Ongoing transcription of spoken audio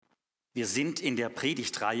Wir sind in der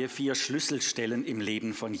Predigtreihe 4 Schlüsselstellen im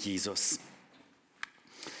Leben von Jesus.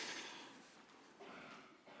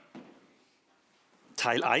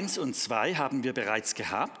 Teil 1 und 2 haben wir bereits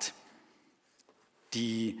gehabt.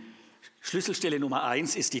 Die Schlüsselstelle Nummer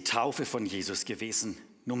 1 ist die Taufe von Jesus gewesen.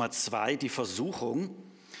 Nummer 2 die Versuchung.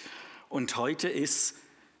 Und heute ist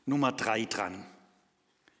Nummer 3 dran,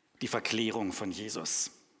 die Verklärung von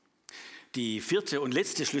Jesus. Die 4. und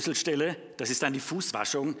letzte Schlüsselstelle, das ist dann die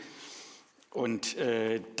Fußwaschung. Und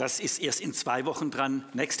das ist erst in 2 Wochen dran.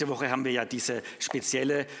 Nächste Woche haben wir ja den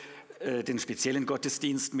speziellen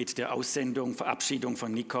Gottesdienst mit der Aussendung, Verabschiedung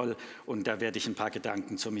von Nicole. Und da werde ich ein paar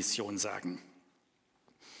Gedanken zur Mission sagen.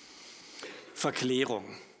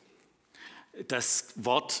 Verklärung. Das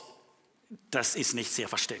Wort, das ist nicht sehr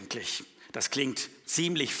verständlich. Das klingt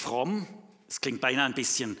ziemlich fromm. Es klingt beinahe ein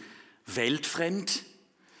bisschen weltfremd,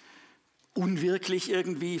 unwirklich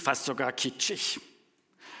irgendwie, fast sogar kitschig.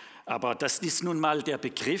 Aber das ist nun mal der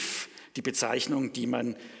Begriff, die Bezeichnung, die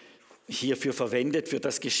man hierfür verwendet, für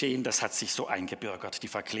das Geschehen, das hat sich so eingebürgert, die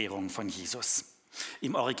Verklärung von Jesus.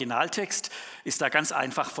 Im Originaltext ist da ganz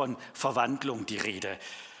einfach von Verwandlung die Rede,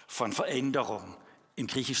 von Veränderung. Im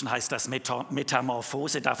Griechischen heißt das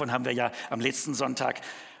Metamorphose, davon haben wir ja am letzten Sonntag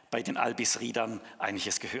bei den Albisriedern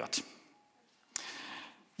einiges gehört.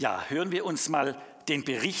 Ja, hören wir uns mal den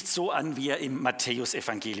Bericht so an, wie er im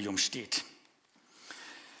Matthäus-Evangelium steht.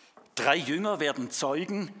 3 Jünger werden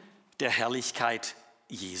Zeugen der Herrlichkeit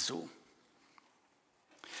Jesu.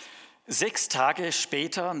 6 Tage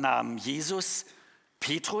später nahm Jesus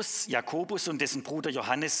Petrus, Jakobus und dessen Bruder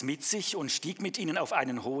Johannes mit sich und stieg mit ihnen auf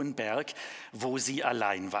einen hohen Berg, wo sie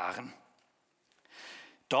allein waren.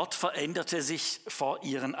 Dort veränderte sich vor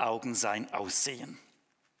ihren Augen sein Aussehen.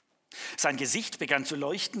 Sein Gesicht begann zu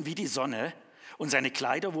leuchten wie die Sonne und seine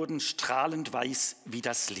Kleider wurden strahlend weiß wie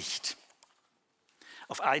das Licht.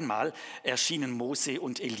 Auf einmal erschienen Mose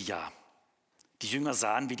und Elia. Die Jünger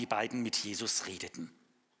sahen, wie die beiden mit Jesus redeten.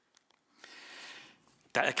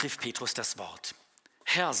 Da ergriff Petrus das Wort.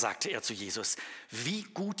 Herr, sagte er zu Jesus, wie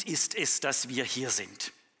gut ist es, dass wir hier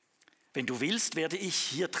sind. Wenn du willst, werde ich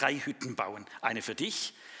hier 3 Hütten bauen. Eine für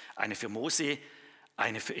dich, eine für Mose,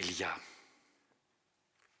 eine für Elia.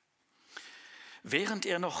 Während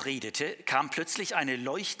er noch redete, kam plötzlich eine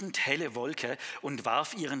leuchtend helle Wolke und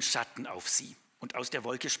warf ihren Schatten auf sie. Und aus der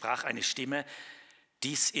Wolke sprach eine Stimme,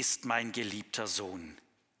 dies ist mein geliebter Sohn.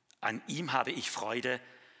 An ihm habe ich Freude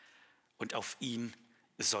und auf ihn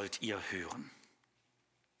sollt ihr hören.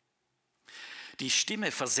 Die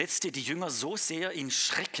Stimme versetzte die Jünger so sehr in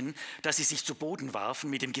Schrecken, dass sie sich zu Boden warfen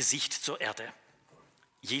mit dem Gesicht zur Erde.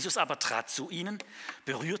 Jesus aber trat zu ihnen,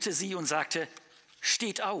 berührte sie und sagte,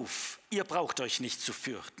 steht auf, ihr braucht euch nicht zu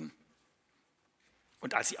fürchten.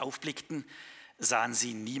 Und als sie aufblickten, sahen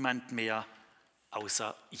sie niemand mehr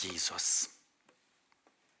außer Jesus.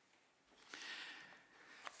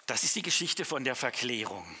 Das ist die Geschichte von der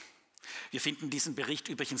Verklärung. Wir finden diesen Bericht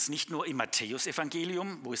übrigens nicht nur im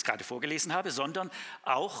Matthäus-Evangelium, wo ich es gerade vorgelesen habe, sondern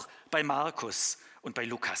auch bei Markus und bei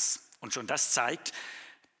Lukas. Und schon das zeigt,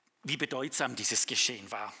 wie bedeutsam dieses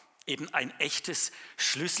Geschehen war. Eben ein echtes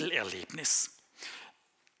Schlüsselerlebnis.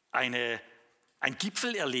 Ein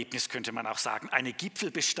Gipfelerlebnis könnte man auch sagen, eine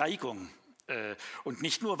Gipfelbesteigung. Und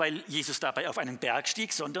nicht nur, weil Jesus dabei auf einen Berg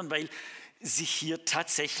stieg, sondern weil sich hier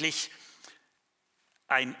tatsächlich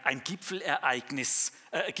ein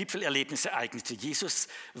Gipfelerlebnis ereignete. Jesus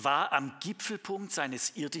war am Gipfelpunkt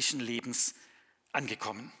seines irdischen Lebens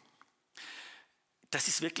angekommen. Das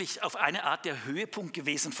ist wirklich auf eine Art der Höhepunkt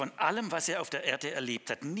gewesen von allem, was er auf der Erde erlebt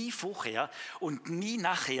hat. Nie vorher und nie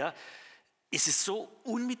nachher ist es so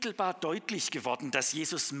unmittelbar deutlich geworden, dass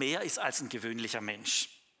Jesus mehr ist als ein gewöhnlicher Mensch.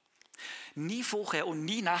 Nie vorher und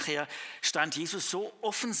nie nachher stand Jesus so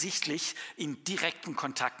offensichtlich in direktem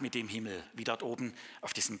Kontakt mit dem Himmel, wie dort oben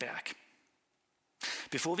auf diesem Berg.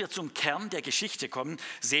 Bevor wir zum Kern der Geschichte kommen,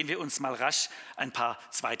 sehen wir uns mal rasch ein paar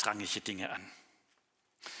zweitrangige Dinge an.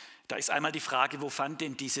 Da ist einmal die Frage, wo fand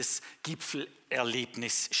denn dieses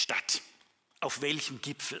Gipfelerlebnis statt? Auf welchem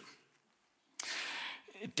Gipfel?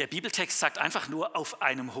 Der Bibeltext sagt einfach nur auf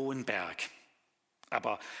einem hohen Berg,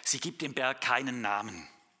 aber sie gibt dem Berg keinen Namen.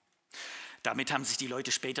 Damit haben sich die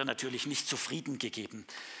Leute später natürlich nicht zufrieden gegeben.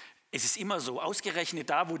 Es ist immer so, ausgerechnet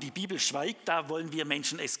da, wo die Bibel schweigt, da wollen wir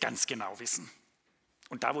Menschen es ganz genau wissen.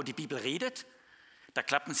 Und da, wo die Bibel redet, da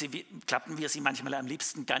klappen wir sie manchmal am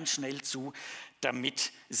liebsten ganz schnell zu,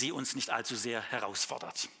 damit sie uns nicht allzu sehr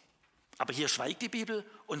herausfordert. Aber hier schweigt die Bibel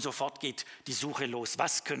und sofort geht die Suche los.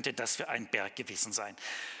 Was könnte das für ein Berg gewesen sein?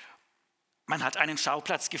 Man hat einen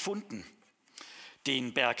Schauplatz gefunden,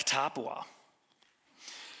 den Berg Tabor,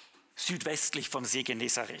 südwestlich vom See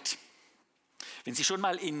Genezareth. Wenn Sie schon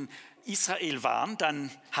mal in Israel waren, dann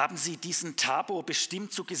haben Sie diesen Tabor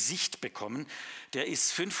bestimmt zu Gesicht bekommen. Der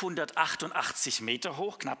ist 588 Meter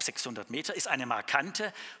hoch, knapp 600 Meter, ist eine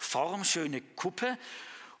markante, formschöne Kuppe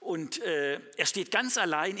und er steht ganz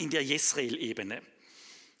allein in der Jezreel-Ebene,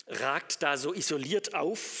 ragt da so isoliert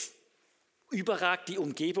auf, überragt die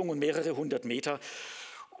Umgebung um mehrere hundert Meter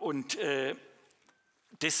und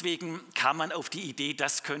deswegen kam man auf die Idee,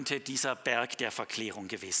 das könnte dieser Berg der Verklärung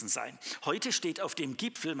gewesen sein. Heute steht auf dem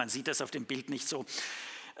Gipfel, man sieht das auf dem Bild nicht so,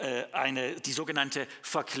 die sogenannte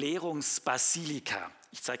Verklärungsbasilika.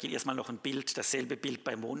 Ich zeige Ihnen erstmal noch ein Bild, dasselbe Bild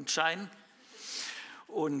bei Mondschein.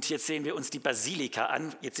 Und jetzt sehen wir uns die Basilika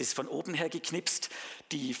an. Jetzt ist von oben her geknipst.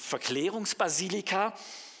 Die Verklärungsbasilika,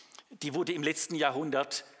 die wurde im letzten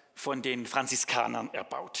Jahrhundert von den Franziskanern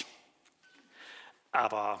erbaut.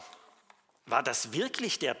 Aber war das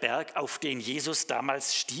wirklich der Berg, auf den Jesus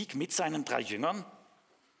damals stieg mit seinen 3 Jüngern?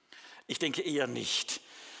 Ich denke eher nicht.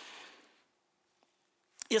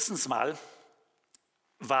 Erstens mal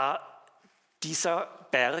war dieser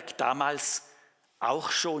Berg damals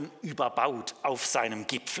auch schon überbaut auf seinem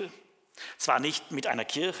Gipfel. Zwar nicht mit einer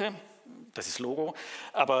Kirche, das ist Logo,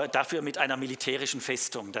 aber dafür mit einer militärischen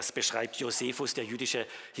Festung. Das beschreibt Josephus, der jüdische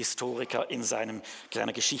Historiker, in seiner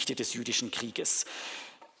Geschichte des jüdischen Krieges.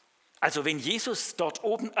 Also wenn Jesus dort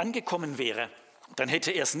oben angekommen wäre, dann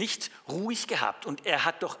hätte er es nicht ruhig gehabt. Und er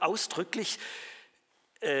hat doch ausdrücklich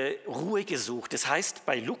Ruhe gesucht. Das heißt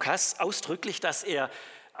bei Lukas ausdrücklich, dass er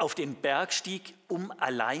auf den Berg stieg, um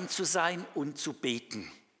allein zu sein und zu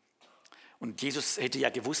beten. Und Jesus hätte ja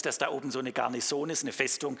gewusst, dass da oben so eine Garnison ist, eine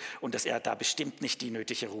Festung, und dass er da bestimmt nicht die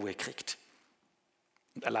nötige Ruhe kriegt.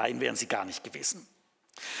 Und allein wären sie gar nicht gewesen.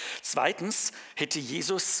 Zweitens hätte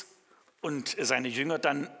Jesus und seine Jünger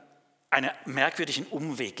dann einen merkwürdigen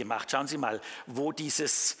Umweg gemacht. Schauen Sie mal, wo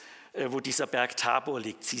dieser Berg Tabor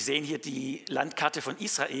liegt. Sie sehen hier die Landkarte von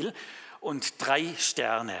Israel und 3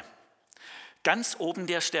 Sterne. Ganz oben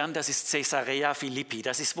der Stern, das ist Caesarea Philippi.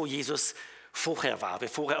 Das ist, wo Jesus vorher war,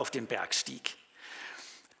 bevor er auf den Berg stieg.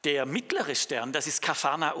 Der mittlere Stern, das ist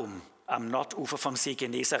Kapharnaum am Nordufer vom See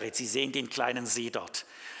Genezareth. Sie sehen den kleinen See dort.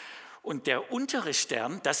 Und der untere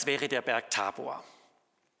Stern, das wäre der Berg Tabor.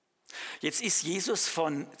 Jetzt ist Jesus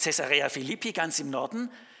von Caesarea Philippi ganz im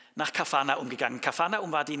Norden nach Kapharnaum gegangen.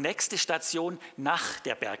 Kapharnaum war die nächste Station nach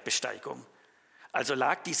der Bergbesteigung. Also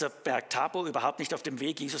lag dieser Berg Tabor überhaupt nicht auf dem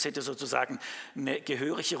Weg. Jesus hätte sozusagen eine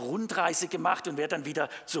gehörige Rundreise gemacht und wäre dann wieder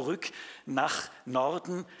zurück nach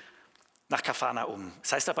Norden, nach Kapharnaum.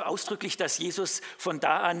 Das heißt aber ausdrücklich, dass Jesus von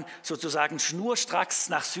da an sozusagen schnurstracks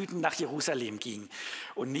nach Süden, nach Jerusalem ging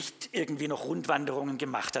und nicht irgendwie noch Rundwanderungen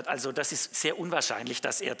gemacht hat. Also das ist sehr unwahrscheinlich,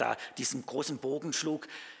 dass er da diesen großen Bogen schlug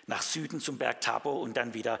nach Süden zum Berg Tabor und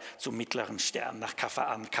dann wieder zum mittleren Stern nach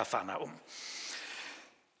Kapharnaum.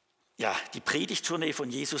 Ja, die Predigttournee von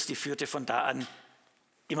Jesus, die führte von da an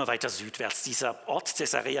immer weiter südwärts. Dieser Ort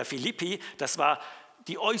Caesarea Philippi, das war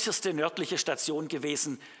die äußerste nördliche Station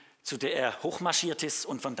gewesen, zu der er hochmarschiert ist,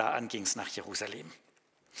 und von da an ging es nach Jerusalem.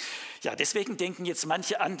 Ja, deswegen denken jetzt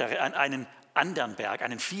manche andere an einen anderen Berg,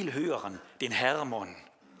 einen viel höheren, den Hermon.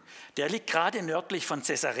 Der liegt gerade nördlich von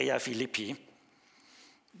Caesarea Philippi.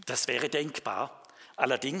 Das wäre denkbar.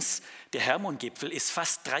 Allerdings, der Hermon-Gipfel ist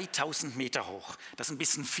fast 3000 Meter hoch. Das ist ein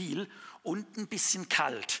bisschen viel und ein bisschen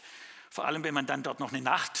kalt. Vor allem, wenn man dann dort noch eine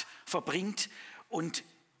Nacht verbringt. Und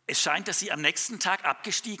es scheint, dass sie am nächsten Tag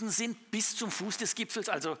abgestiegen sind bis zum Fuß des Gipfels.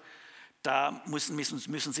 Also da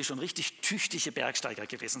müssen sie schon richtig tüchtige Bergsteiger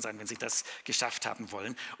gewesen sein, wenn sie das geschafft haben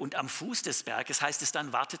wollen. Und am Fuß des Berges, heißt es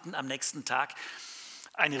dann, warteten am nächsten Tag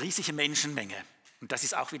eine riesige Menschenmenge. Und das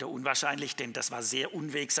ist auch wieder unwahrscheinlich, denn das war sehr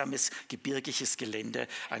unwegsames, gebirgiges Gelände,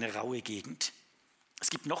 eine raue Gegend.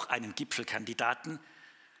 Es gibt noch einen Gipfelkandidaten,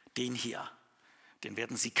 den hier. Den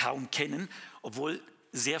werden Sie kaum kennen, obwohl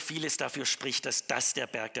sehr vieles dafür spricht, dass das der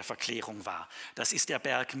Berg der Verklärung war. Das ist der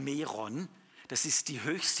Berg Meron. Das ist die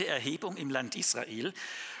höchste Erhebung im Land Israel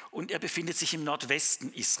und er befindet sich im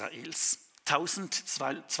Nordwesten Israels,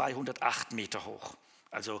 1208 Meter hoch,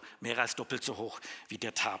 also mehr als doppelt so hoch wie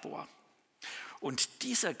der Tabor. Und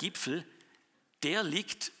dieser Gipfel, der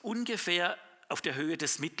liegt ungefähr auf der Höhe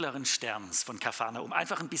des mittleren Sterns von Kapharnaum,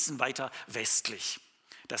 einfach ein bisschen weiter westlich.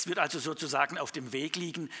 Das wird also sozusagen auf dem Weg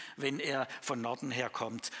liegen, wenn er von Norden her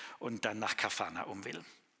kommt und dann nach Kapharnaum will.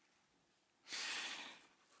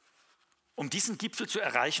 Um diesen Gipfel zu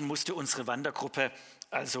erreichen, musste unsere Wandergruppe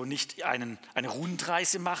also nicht eine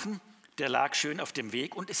Rundreise machen. Der lag schön auf dem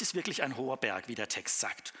Weg und es ist wirklich ein hoher Berg, wie der Text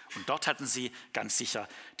sagt. Und dort hatten sie ganz sicher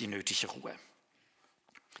die nötige Ruhe.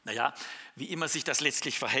 Naja, wie immer sich das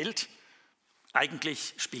letztlich verhält,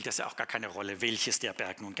 eigentlich spielt das ja auch gar keine Rolle, welches der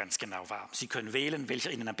Berg nun ganz genau war. Sie können wählen, welcher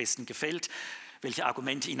Ihnen am besten gefällt. welche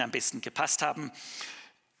Argumente ihnen am besten gepasst haben.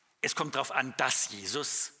 Es kommt darauf an, dass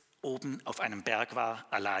Jesus oben auf einem Berg war,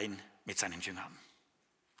 allein mit seinen Jüngern.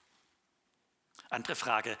 Andere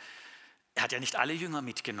Frage, er hat ja nicht alle Jünger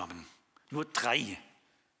mitgenommen, nur 3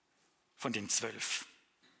 von den 12.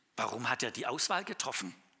 Warum hat er die Auswahl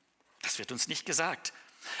getroffen? Das wird uns nicht gesagt.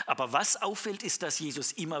 Aber was auffällt, ist, dass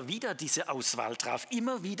Jesus immer wieder diese Auswahl traf.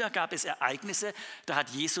 Immer wieder gab es Ereignisse, da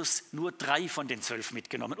hat Jesus nur 3 von den 12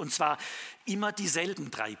 mitgenommen. Und zwar immer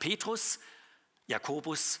dieselben 3, Petrus,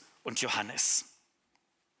 Jakobus und Johannes.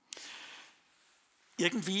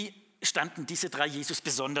 Irgendwie standen diese 3 Jesus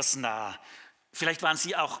besonders nah. Vielleicht waren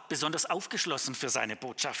sie auch besonders aufgeschlossen für seine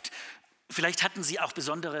Botschaft. Vielleicht hatten sie auch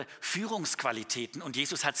besondere Führungsqualitäten und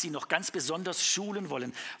Jesus hat sie noch ganz besonders schulen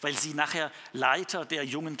wollen, weil sie nachher Leiter der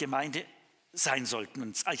jungen Gemeinde sein sollten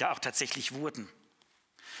und ja auch tatsächlich wurden.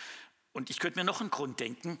 Und ich könnte mir noch einen Grund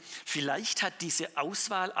denken, vielleicht hat diese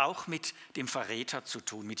Auswahl auch mit dem Verräter zu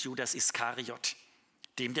tun, mit Judas Iskariot,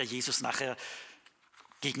 dem der Jesus nachher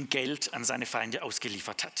gegen Geld an seine Feinde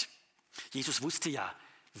ausgeliefert hat. Jesus wusste ja,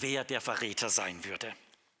 wer der Verräter sein würde.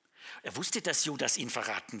 Er wusste, dass Judas ihn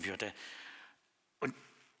verraten würde. Und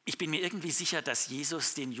ich bin mir irgendwie sicher, dass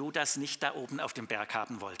Jesus den Judas nicht da oben auf dem Berg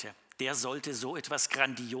haben wollte. Der sollte so etwas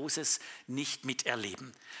Grandioses nicht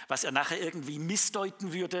miterleben, was er nachher irgendwie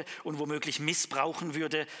missdeuten würde und womöglich missbrauchen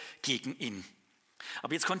würde gegen ihn.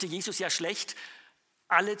 Aber jetzt konnte Jesus ja schlecht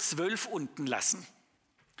alle 12 unten lassen.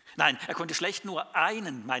 Nein, er konnte schlecht nur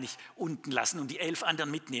einen, unten lassen und die 11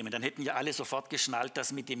 anderen mitnehmen. Dann hätten ja alle sofort geschnallt,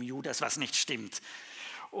 dass mit dem Judas was nicht stimmt.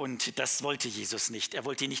 Und das wollte Jesus nicht. Er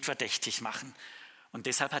wollte ihn nicht verdächtig machen. Und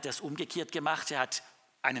deshalb hat er es umgekehrt gemacht. Er hat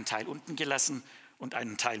einen Teil unten gelassen und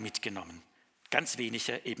einen Teil mitgenommen. Ganz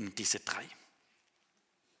wenige, eben diese 3.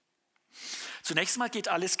 Zunächst mal geht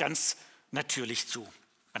alles ganz natürlich zu.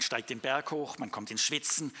 Man steigt den Berg hoch, man kommt ins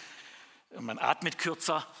Schwitzen, man atmet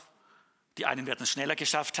kürzer. Die einen werden es schneller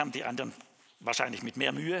geschafft haben, die anderen wahrscheinlich mit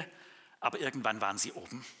mehr Mühe. Aber irgendwann waren sie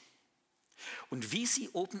oben. Und wie sie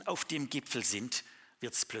oben auf dem Gipfel sind,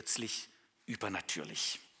 wird es plötzlich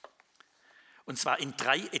übernatürlich. Und zwar in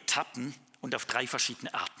 3 Etappen und auf 3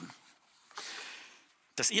 verschiedene Arten.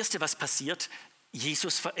 Das Erste, was passiert,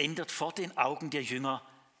 Jesus verändert vor den Augen der Jünger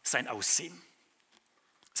sein Aussehen.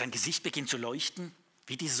 Sein Gesicht beginnt zu leuchten,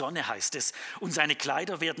 wie die Sonne heißt es. Und seine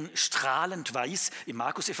Kleider werden strahlend weiß. Im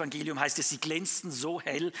Markus-Evangelium heißt es, sie glänzten so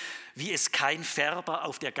hell, wie es kein Färber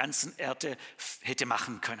auf der ganzen Erde hätte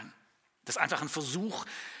machen können. Das ist einfach ein Versuch,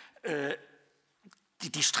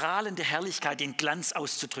 die strahlende Herrlichkeit, den Glanz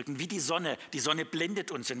auszudrücken, wie die Sonne. Die Sonne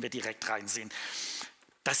blendet uns, wenn wir direkt reinsehen.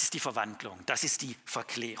 Das ist die Verwandlung, das ist die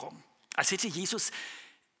Verklärung. Als hätte jemand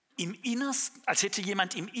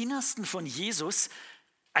im Innersten von Jesus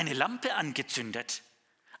eine Lampe angezündet,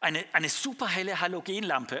 eine superhelle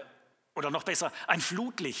Halogenlampe oder noch besser ein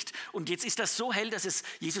Flutlicht. Und jetzt ist das so hell, dass es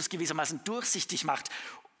Jesus gewissermaßen durchsichtig macht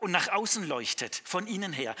und nach außen leuchtet, von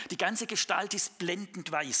innen her. Die ganze Gestalt ist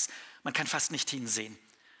blendend weiß. Man kann fast nicht hinsehen.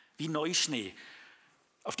 Wie Neuschnee,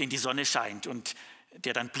 auf den die Sonne scheint und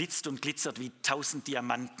der dann blitzt und glitzert wie 1000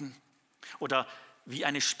 Diamanten. Oder wie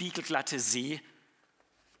eine spiegelglatte See,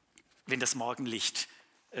 wenn das Morgenlicht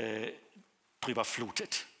drüber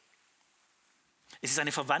flutet. Es ist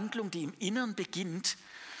eine Verwandlung, die im Innern beginnt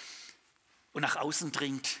und nach außen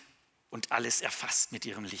dringt und alles erfasst mit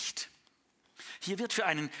ihrem Licht. Hier wird für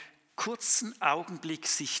einen kurzen Augenblick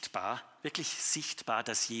sichtbar, wirklich sichtbar,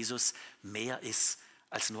 dass Jesus mehr ist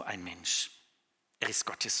als nur ein Mensch. Er ist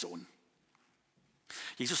Gottes Sohn.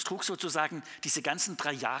 Jesus trug sozusagen diese ganzen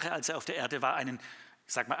 3 Jahre, als er auf der Erde war, einen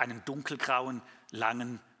dunkelgrauen,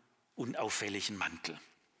 langen, unauffälligen Mantel.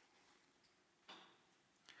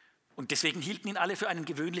 Und deswegen hielten ihn alle für einen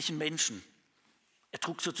gewöhnlichen Menschen. Er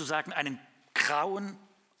trug sozusagen einen grauen,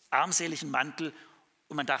 armseligen Mantel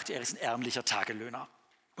und man dachte, er ist ein ärmlicher Tagelöhner.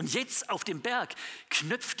 Und jetzt auf dem Berg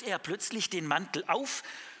knöpft er plötzlich den Mantel auf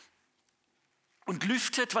und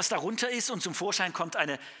lüftet, was darunter ist, und zum Vorschein kommt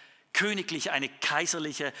eine königliche, eine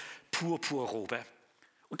kaiserliche Purpurrobe.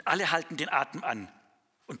 Und alle halten den Atem an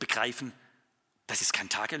und begreifen, das ist kein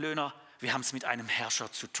Tagelöhner, wir haben es mit einem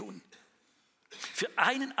Herrscher zu tun. Für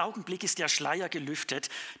einen Augenblick ist der Schleier gelüftet,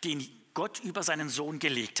 den Gott über seinen Sohn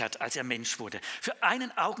gelegt hat, als er Mensch wurde. Für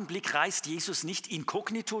einen Augenblick reist Jesus nicht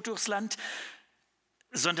inkognito durchs Land,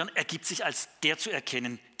 sondern er gibt sich als der zu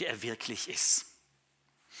erkennen, der er wirklich ist.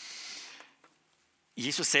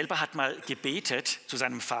 Jesus selber hat mal gebetet zu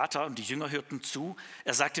seinem Vater und die Jünger hörten zu.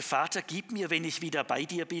 Er sagte, Vater, gib mir, wenn ich wieder bei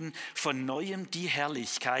dir bin, von Neuem die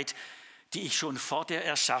Herrlichkeit, die ich schon vor der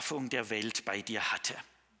Erschaffung der Welt bei dir hatte.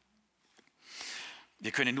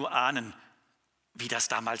 Wir können nur ahnen, wie das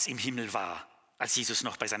damals im Himmel war, als Jesus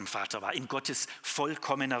noch bei seinem Vater war, in Gottes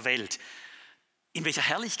vollkommener Welt. In welcher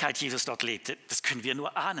Herrlichkeit Jesus dort lebte, das können wir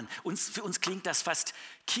nur ahnen. Für uns klingt das fast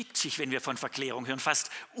kitschig, wenn wir von Verklärung hören,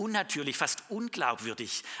 fast unnatürlich, fast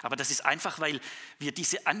unglaubwürdig. Aber das ist einfach, weil wir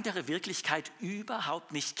diese andere Wirklichkeit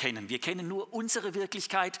überhaupt nicht kennen. Wir kennen nur unsere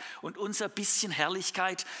Wirklichkeit und unser bisschen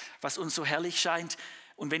Herrlichkeit, was uns so herrlich scheint.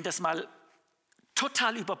 Und wenn das mal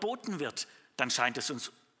total überboten wird, dann scheint es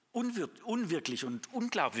uns unwirklich und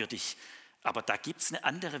unglaubwürdig. Aber da gibt es eine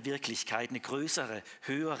andere Wirklichkeit, eine größere,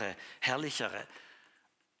 höhere, herrlichere.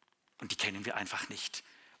 Und die kennen wir einfach nicht.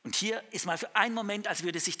 Und hier ist mal für einen Moment, als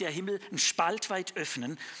würde sich der Himmel einen Spalt weit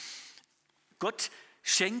öffnen. Gott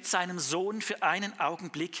schenkt seinem Sohn für einen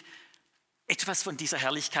Augenblick etwas von dieser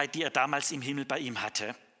Herrlichkeit, die er damals im Himmel bei ihm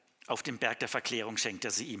hatte. Auf dem Berg der Verklärung schenkt er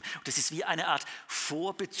sie ihm. Und das ist wie eine Art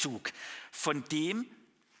Vorbezug von dem,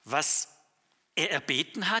 was er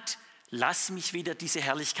erbeten hat. Lass mich wieder diese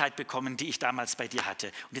Herrlichkeit bekommen, die ich damals bei dir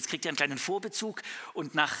hatte. Und jetzt kriegt er einen kleinen Vorbezug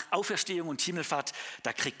und nach Auferstehung und Himmelfahrt,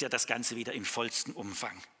 da kriegt er das Ganze wieder im vollsten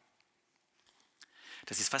Umfang.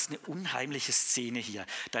 Das ist fast eine unheimliche Szene hier.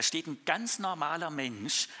 Da steht ein ganz normaler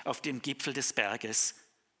Mensch auf dem Gipfel des Berges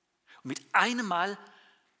und mit einem Mal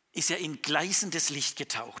ist er in gleißendes Licht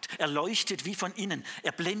getaucht. Er leuchtet wie von innen,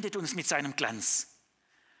 er blendet uns mit seinem Glanz.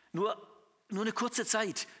 Nur eine kurze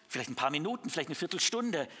Zeit, vielleicht ein paar Minuten, vielleicht eine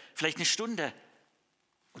Viertelstunde, vielleicht eine Stunde.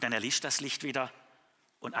 Und dann erlischt das Licht wieder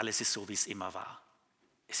und alles ist so, wie es immer war.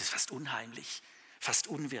 Es ist fast unheimlich, fast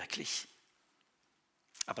unwirklich.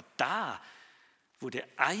 Aber da wurde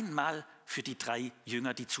einmal für die 3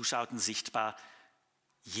 Jünger, die zuschauten, sichtbar,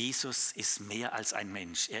 Jesus ist mehr als ein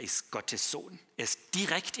Mensch, er ist Gottes Sohn. Er ist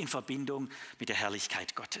direkt in Verbindung mit der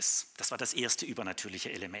Herrlichkeit Gottes. Das war das erste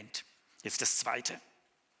übernatürliche Element. Jetzt das zweite.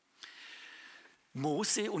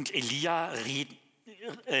 Mose und Elia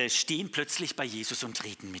stehen plötzlich bei Jesus und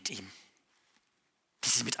reden mit ihm. Die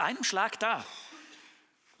sind mit einem Schlag da,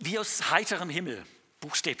 wie aus heiterem Himmel,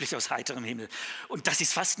 buchstäblich aus heiterem Himmel. Und das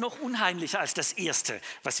ist fast noch unheimlicher als das Erste,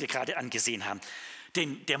 was wir gerade angesehen haben.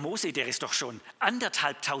 Denn der Mose, der ist doch schon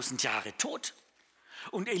 1500 Jahre tot.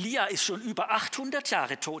 Und Elia ist schon über 800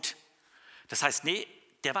 Jahre tot. Das heißt, nee,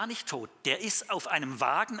 der war nicht tot. Der ist auf einem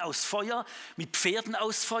Wagen aus Feuer, mit Pferden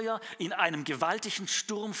aus Feuer, in einem gewaltigen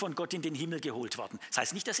Sturm von Gott in den Himmel geholt worden. Das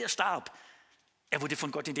heißt nicht, dass er starb. Er wurde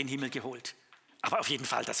von Gott in den Himmel geholt. Aber auf jeden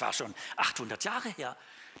Fall, das war schon 800 Jahre her.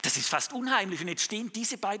 Das ist fast unheimlich. Und jetzt stehen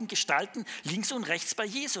diese beiden Gestalten links und rechts bei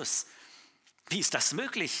Jesus. Wie ist das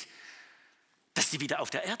möglich, dass die wieder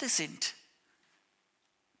auf der Erde sind?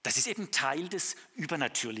 Das ist eben Teil des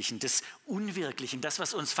Übernatürlichen, des Unwirklichen, das,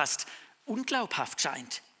 was uns fast unglaubhaft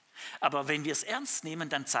scheint. Aber wenn wir es ernst nehmen,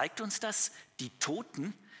 dann zeigt uns das, die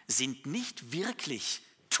Toten sind nicht wirklich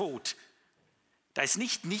tot. Da ist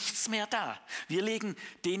nicht nichts mehr da. Wir legen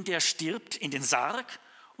den, der stirbt, in den Sarg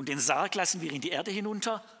und den Sarg lassen wir in die Erde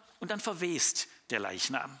hinunter und dann verwest der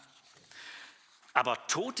Leichnam. Aber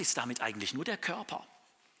tot ist damit eigentlich nur der Körper.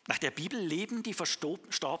 Nach der Bibel leben die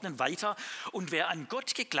Verstorbenen weiter und wer an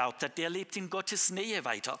Gott geglaubt hat, der lebt in Gottes Nähe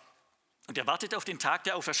weiter. Und er wartet auf den Tag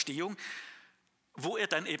der Auferstehung, wo er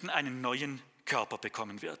dann eben einen neuen Körper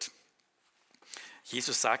bekommen wird.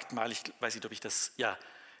 Jesus sagt mal, ich weiß nicht, ob ich das, ja,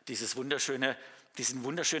 diesen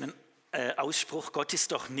wunderschönen Ausspruch, Gott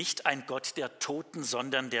ist doch nicht ein Gott der Toten,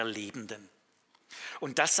 sondern der Lebenden.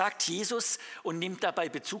 Und das sagt Jesus und nimmt dabei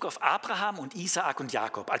Bezug auf Abraham und Isaak und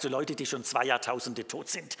Jakob, also Leute, die schon 2 Jahrtausende tot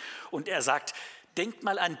sind. Und er sagt, denkt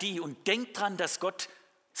mal an die und denkt dran, dass Gott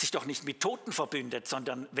sich doch nicht mit Toten verbündet,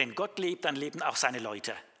 sondern wenn Gott lebt, dann leben auch seine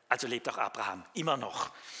Leute. Also lebt auch Abraham, immer noch.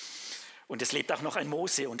 Und es lebt auch noch ein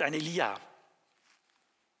Mose und ein Elia.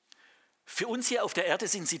 Für uns hier auf der Erde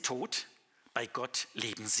sind sie tot, bei Gott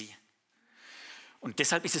leben sie. Und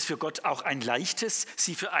deshalb ist es für Gott auch ein leichtes,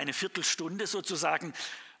 sie für eine Viertelstunde sozusagen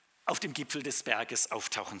auf dem Gipfel des Berges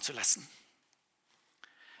auftauchen zu lassen.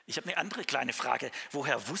 Ich habe eine andere kleine Frage.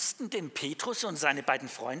 Woher wussten denn Petrus und seine beiden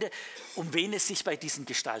Freunde, um wen es sich bei diesen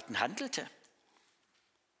Gestalten handelte?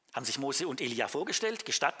 Haben sich Mose und Elia vorgestellt?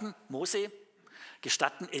 Gestatten Mose?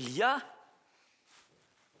 Gestatten Elia?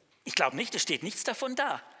 Ich glaube nicht, es steht nichts davon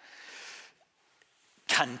da.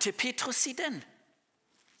 Kannte Petrus sie denn?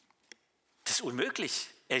 Das ist unmöglich.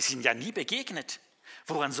 Er ist ihnen ja nie begegnet.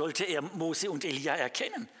 Woran sollte er Mose und Elia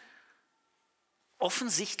erkennen?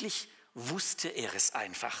 Offensichtlich wusste er es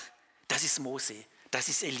einfach. Das ist Mose, das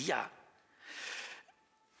ist Elia.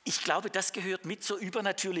 Ich glaube, das gehört mit zur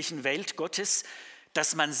übernatürlichen Welt Gottes,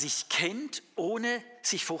 dass man sich kennt, ohne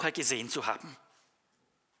sich vorher gesehen zu haben.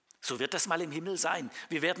 So wird das mal im Himmel sein.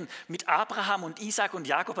 Wir werden mit Abraham und Isaak und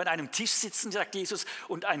Jakob an einem Tisch sitzen, sagt Jesus,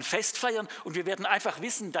 und ein Fest feiern. Und wir werden einfach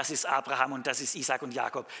wissen, das ist Abraham und das ist Isaak und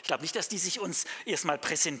Jakob. Ich glaube nicht, dass die sich uns erstmal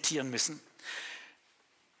präsentieren müssen.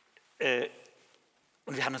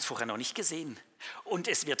 Und wir haben uns vorher noch nicht gesehen. Und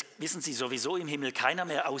es wird, wissen Sie, sowieso im Himmel keiner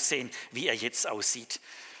mehr aussehen, wie er jetzt aussieht.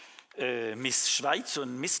 Miss Schweiz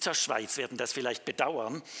und Mr. Schweiz werden das vielleicht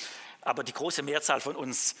bedauern, aber die große Mehrzahl von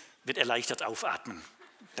uns wird erleichtert aufatmen,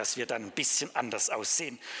 dass wir dann ein bisschen anders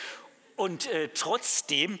aussehen. Und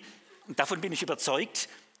trotzdem, davon bin ich überzeugt,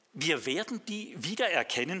 wir werden die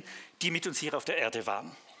wiedererkennen, die mit uns hier auf der Erde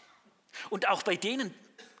waren. Und auch bei denen,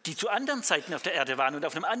 die zu anderen Zeiten auf der Erde waren und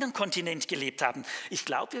auf einem anderen Kontinent gelebt haben, ich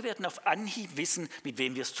glaube, wir werden auf Anhieb wissen, mit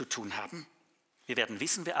wem wir es zu tun haben. Wir werden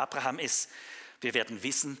wissen, wer Abraham ist. Wir werden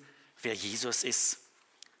wissen, wer Jesus ist.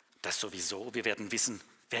 Das sowieso. Wir werden wissen,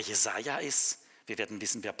 wer Jesaja ist. Wir werden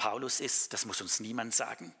wissen, wer Paulus ist. Das muss uns niemand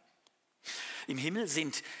sagen. Im Himmel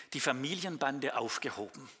sind die Familienbande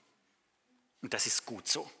aufgehoben. Und das ist gut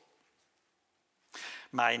so.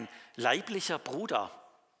 Mein leiblicher Bruder,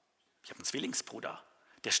 ich habe einen Zwillingsbruder,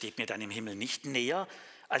 der steht mir dann im Himmel nicht näher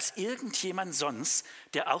als irgendjemand sonst,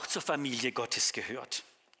 der auch zur Familie Gottes gehört.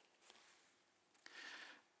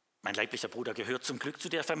 Mein leiblicher Bruder gehört zum Glück zu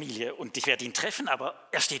der Familie und ich werde ihn treffen, aber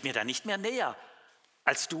er steht mir da nicht mehr näher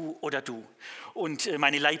als du oder du. Und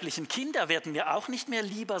meine leiblichen Kinder werden mir auch nicht mehr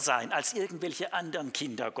lieber sein als irgendwelche anderen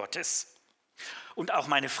Kinder Gottes. Und auch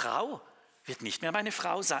meine Frau wird nicht mehr meine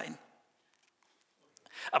Frau sein.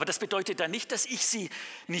 Aber das bedeutet dann nicht, dass ich sie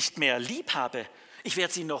nicht mehr lieb habe. Ich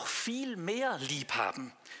werde sie noch viel mehr lieb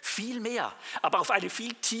haben, viel mehr, aber auf eine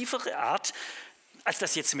viel tiefere Art, als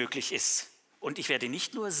das jetzt möglich ist. Und ich werde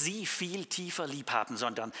nicht nur sie viel tiefer lieb haben,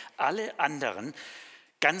 sondern alle anderen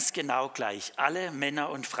ganz genau gleich, alle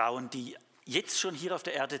Männer und Frauen, die jetzt schon hier auf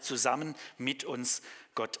der Erde zusammen mit uns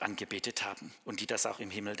Gott angebetet haben und die das auch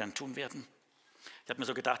im Himmel dann tun werden. Ich habe mir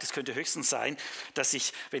so gedacht, es könnte höchstens sein, dass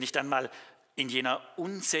ich, wenn ich dann mal in jener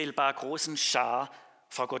unzählbar großen Schar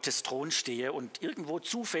vor Gottes Thron stehe und irgendwo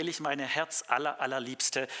zufällig meine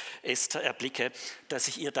allerliebste Esther erblicke, dass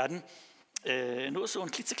ich ihr dann nur so ein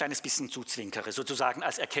klitzekleines bisschen zuzwinkere, sozusagen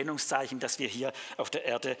als Erkennungszeichen, dass wir hier auf der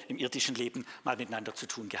Erde im irdischen Leben mal miteinander zu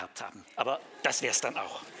tun gehabt haben. Aber das wäre es dann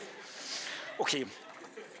auch. Okay.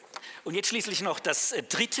 Und jetzt schließlich noch das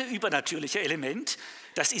dritte übernatürliche Element,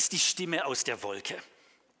 das ist die Stimme aus der Wolke.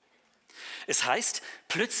 Es heißt,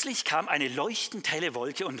 plötzlich kam eine leuchtend helle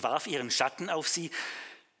Wolke und warf ihren Schatten auf sie.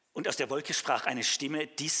 Und aus der Wolke sprach eine Stimme,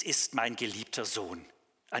 dies ist mein geliebter Sohn.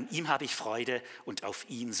 An ihm habe ich Freude und auf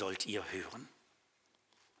ihn sollt ihr hören.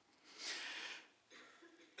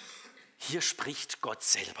 Hier spricht Gott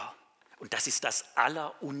selber. Und das ist das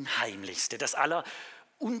Allerunheimlichste, das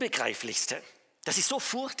Allerunbegreiflichste. Das ist so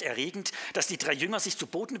furchterregend, dass die 3 Jünger sich zu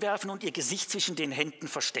Boden werfen und ihr Gesicht zwischen den Händen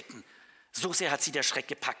verstecken. So sehr hat sie der Schreck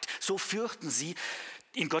gepackt. So fürchten sie,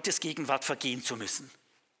 in Gottes Gegenwart vergehen zu müssen.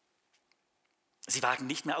 Sie wagen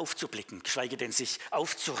nicht mehr aufzublicken, geschweige denn sich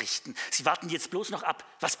aufzurichten. Sie warten jetzt bloß noch ab,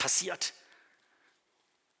 was passiert.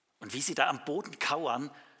 Und wie sie da am Boden kauern,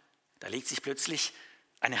 da legt sich plötzlich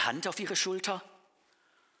eine Hand auf ihre Schulter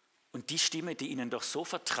und die Stimme, die ihnen doch so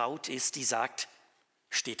vertraut ist, die sagt,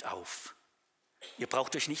 steht auf. Ihr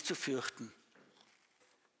braucht euch nicht zu fürchten.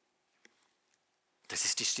 Das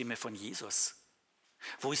ist die Stimme von Jesus.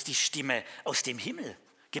 Wo ist die Stimme aus dem Himmel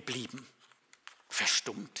geblieben?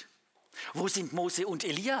 Verstummt. Wo sind Mose und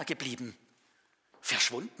Elia geblieben?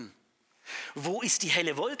 Verschwunden. Wo ist die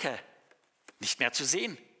helle Wolke? Nicht mehr zu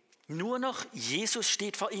sehen. Nur noch Jesus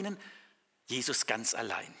steht vor ihnen, Jesus ganz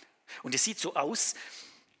allein. Und es sieht so aus,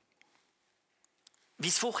 wie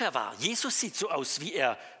es vorher war. Jesus sieht so aus, wie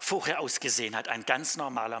er vorher ausgesehen hat, ein ganz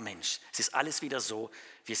normaler Mensch. Es ist alles wieder so,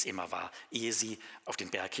 wie es immer war, ehe sie auf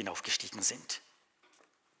den Berg hinaufgestiegen sind.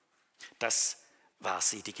 Das war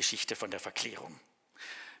sie, die Geschichte von der Verklärung.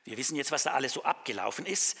 Wir wissen jetzt, was da alles so abgelaufen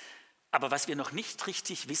ist, aber was wir noch nicht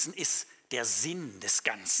richtig wissen, ist der Sinn des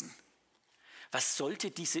Ganzen. Was sollte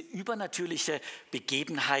diese übernatürliche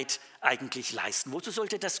Begebenheit eigentlich leisten? Wozu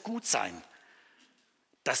sollte das gut sein,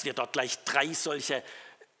 dass wir dort gleich 3 solche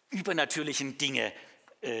übernatürlichen Dinge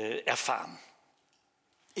erfahren?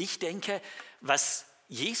 Ich denke, was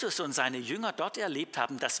Jesus und seine Jünger dort erlebt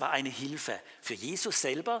haben, das war eine Hilfe für Jesus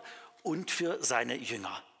selber und für seine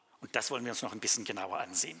Jünger. Und das wollen wir uns noch ein bisschen genauer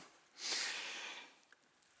ansehen.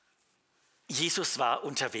 Jesus war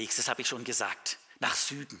unterwegs, das habe ich schon gesagt, nach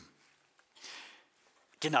Süden.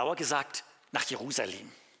 Genauer gesagt, nach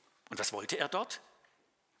Jerusalem. Und was wollte er dort?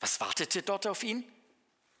 Was wartete dort auf ihn?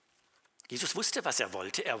 Jesus wusste, was er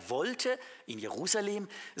wollte. Er wollte in Jerusalem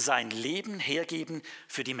sein Leben hergeben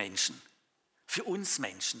für die Menschen. für uns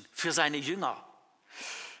Menschen, für seine Jünger,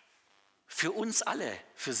 für uns alle,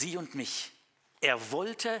 für sie und mich. Er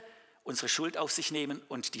wollte unsere Schuld auf sich nehmen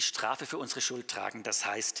und die Strafe für unsere Schuld tragen, das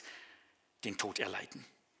heißt, den Tod erleiden.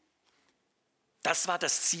 Das war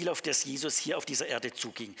das Ziel, auf das Jesus hier auf dieser Erde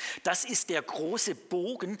zuging. Das ist der große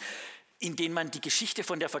Bogen, in den man die Geschichte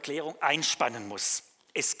von der Verklärung einspannen muss.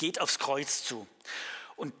 Es geht aufs Kreuz zu.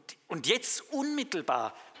 Und jetzt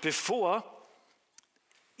unmittelbar, bevor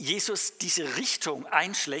Jesus diese Richtung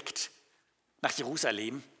einschlägt nach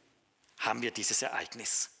Jerusalem, haben wir dieses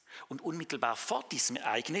Ereignis. Und unmittelbar vor diesem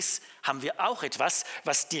Ereignis haben wir auch etwas,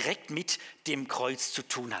 was direkt mit dem Kreuz zu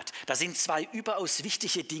tun hat. Da sind zwei überaus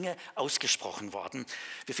wichtige Dinge ausgesprochen worden.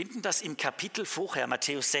 Wir finden das im Kapitel vorher,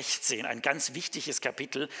 Matthäus 16, ein ganz wichtiges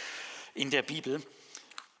Kapitel in der Bibel.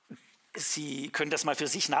 Sie können das mal für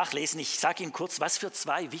sich nachlesen. Ich sage Ihnen kurz, was für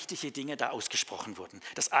zwei wichtige Dinge da ausgesprochen wurden.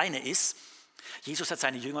 Das eine ist, Jesus hat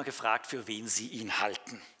seine Jünger gefragt, für wen sie ihn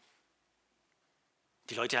halten.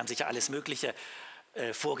 Die Leute haben sich ja alles Mögliche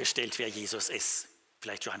vorgestellt, wer Jesus ist.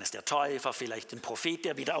 Vielleicht Johannes der Täufer, vielleicht ein Prophet,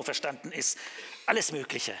 der wieder auferstanden ist. Alles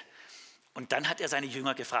Mögliche. Und dann hat er seine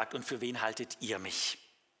Jünger gefragt, und für wen haltet ihr mich?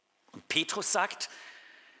 Und Petrus sagt,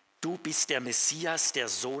 du bist der Messias, der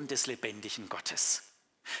Sohn des lebendigen Gottes.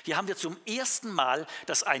 Hier haben wir zum ersten Mal,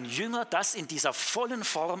 dass ein Jünger das in dieser vollen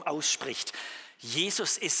Form ausspricht.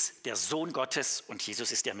 Jesus ist der Sohn Gottes und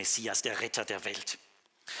Jesus ist der Messias, der Retter der Welt.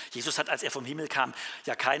 Jesus hat, als er vom Himmel kam,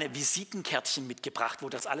 ja keine Visitenkärtchen mitgebracht, wo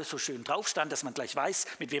das alles so schön drauf stand, dass man gleich weiß,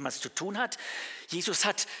 mit wem man es zu tun hat. Jesus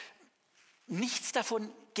hat nichts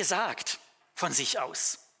davon gesagt, von sich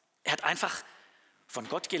aus. Er hat einfach von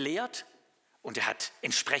Gott gelehrt und er hat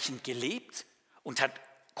entsprechend gelebt und hat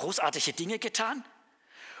großartige Dinge getan.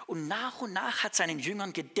 Und nach hat seinen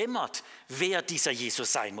Jüngern gedämmert, wer dieser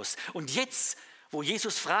Jesus sein muss. Und jetzt, wo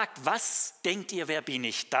Jesus fragt, was denkt ihr, wer bin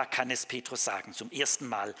ich? Da kann es Petrus sagen, zum ersten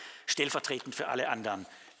Mal, stellvertretend für alle anderen,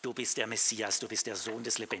 du bist der Messias, du bist der Sohn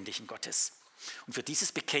des lebendigen Gottes. Und für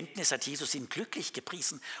dieses Bekenntnis hat Jesus ihn glücklich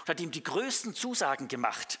gepriesen und hat ihm die größten Zusagen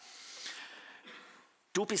gemacht.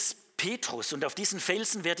 Du bist Petrus und auf diesen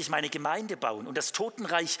Felsen werde ich meine Gemeinde bauen und das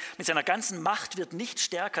Totenreich mit seiner ganzen Macht wird nicht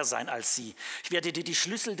stärker sein als sie. Ich werde dir die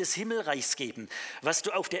Schlüssel des Himmelreichs geben. Was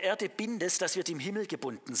du auf der Erde bindest, das wird im Himmel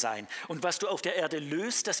gebunden sein. Und was du auf der Erde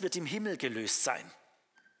löst, das wird im Himmel gelöst sein.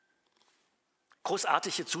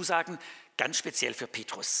 Großartige Zusagen, ganz speziell für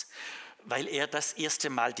Petrus, weil er das erste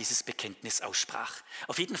Mal dieses Bekenntnis aussprach.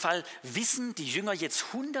 Auf jeden Fall wissen die Jünger jetzt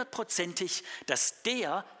 100%ig, dass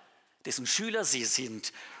der, dessen Schüler sie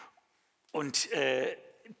sind, und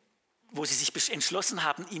wo sie sich entschlossen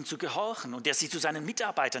haben, ihm zu gehorchen und der sie zu seinen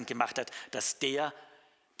Mitarbeitern gemacht hat, dass der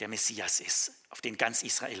Messias ist, auf den ganz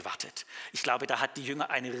Israel wartet. Ich glaube, da hat die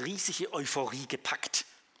Jünger eine riesige Euphorie gepackt.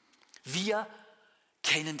 Wir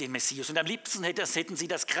kennen den Messias und am liebsten hätten sie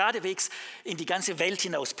das geradewegs in die ganze Welt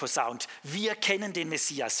hinaus posaunt. Wir kennen den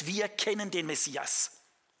Messias, wir kennen den Messias.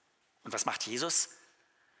 Und was macht Jesus?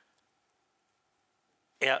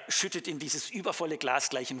 Er schüttet in dieses übervolle Glas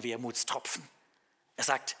gleich einen Wermutstropfen. Er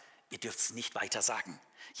sagt, ihr dürft es nicht weiter sagen.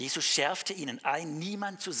 Jesus schärfte ihnen ein,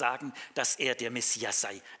 niemand zu sagen, dass er der Messias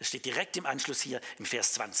sei. Es steht direkt im Anschluss hier im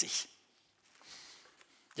Vers 20.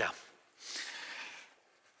 Ja.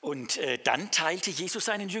 Und dann teilte Jesus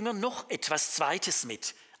seinen Jüngern noch etwas Zweites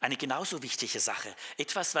mit. Eine genauso wichtige Sache.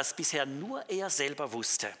 Etwas, was bisher nur er selber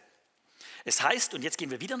wusste. Es heißt, und jetzt gehen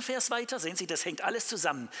wir wieder einen Vers weiter, sehen Sie, das hängt alles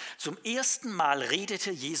zusammen. Zum ersten Mal redete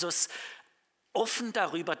Jesus offen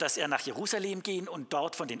darüber, dass er nach Jerusalem gehen und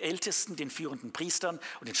dort von den Ältesten, den führenden Priestern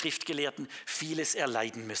und den Schriftgelehrten vieles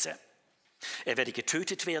erleiden müsse. Er werde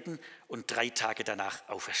getötet werden und 3 Tage danach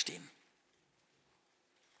auferstehen.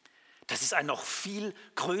 Das ist ein noch viel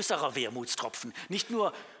größerer Wermutstropfen. Nicht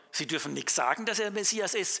nur, Sie dürfen nichts sagen, dass er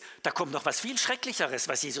Messias ist, da kommt noch was viel Schrecklicheres,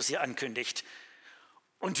 was Jesus hier ankündigt.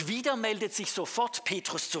 Und wieder meldet sich sofort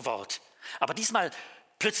Petrus zu Wort. Aber diesmal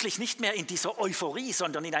plötzlich nicht mehr in dieser Euphorie,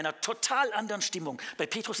 sondern in einer total anderen Stimmung. Bei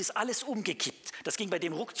Petrus ist alles umgekippt. Das ging bei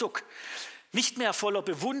dem ruckzuck. Nicht mehr voller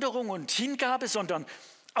Bewunderung und Hingabe, sondern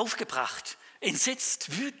aufgebracht,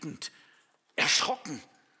 entsetzt, wütend, erschrocken.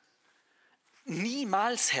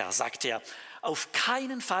 Niemals, Herr, sagt er, auf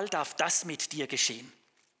keinen Fall darf das mit dir geschehen.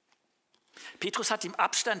 Petrus hat im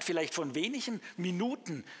Abstand vielleicht von wenigen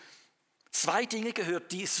Minuten 2 Dinge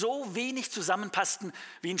gehört, die so wenig zusammenpassten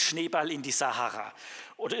wie ein Schneeball in die Sahara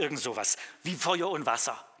oder irgend sowas, wie Feuer und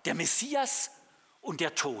Wasser. Der Messias und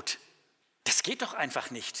der Tod. Das geht doch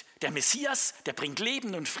einfach nicht. Der Messias, der bringt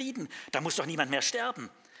Leben und Frieden, da muss doch niemand mehr sterben.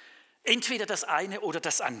 Entweder das eine oder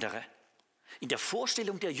das andere. In der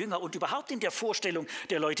Vorstellung der Jünger und überhaupt in der Vorstellung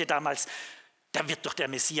der Leute damals, da wird doch der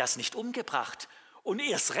Messias nicht umgebracht Und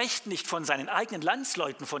erst recht nicht von seinen eigenen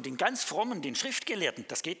Landsleuten, von den ganz frommen, den Schriftgelehrten.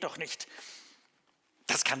 Das geht doch nicht.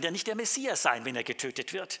 Das kann ja nicht der Messias sein, wenn er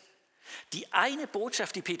getötet wird. Die eine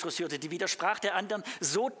Botschaft, die Petrus hörte, die widersprach der anderen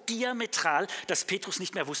so diametral, dass Petrus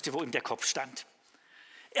nicht mehr wusste, wo ihm der Kopf stand.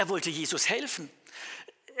 Er wollte Jesus helfen.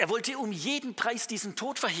 Er wollte um jeden Preis diesen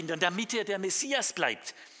Tod verhindern, damit er der Messias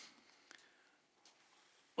bleibt.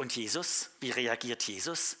 Und Jesus, wie reagiert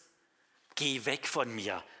Jesus? Geh weg von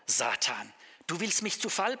mir, Satan. Du willst mich zu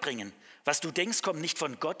Fall bringen. Was du denkst, kommt nicht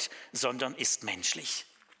von Gott, sondern ist menschlich.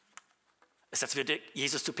 Es ist, als würde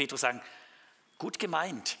Jesus zu Petrus sagen, gut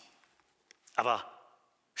gemeint, aber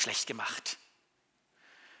schlecht gemacht.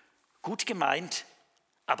 Gut gemeint,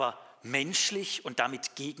 aber menschlich und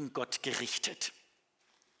damit gegen Gott gerichtet.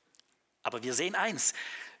 Aber wir sehen eins,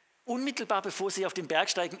 unmittelbar bevor sie auf den Berg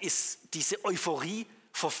steigen, ist diese Euphorie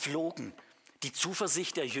verflogen. Die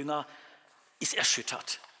Zuversicht der Jünger ist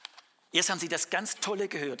erschüttert. Erst haben sie das ganz Tolle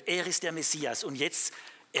gehört, er ist der Messias und jetzt,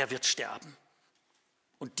 er wird sterben.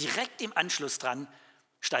 Und direkt im Anschluss dran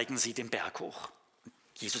steigen sie den Berg hoch.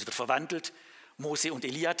 Jesus wird verwandelt, Mose und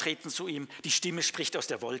Elia treten zu ihm, die Stimme spricht aus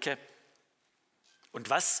der Wolke. Und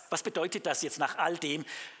was bedeutet das jetzt nach all dem,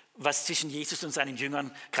 was zwischen Jesus und seinen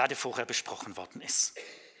Jüngern gerade vorher besprochen worden ist?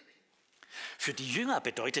 Für die Jünger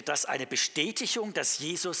bedeutet das eine Bestätigung, dass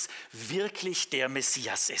Jesus wirklich der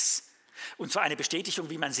Messias ist. Und zwar eine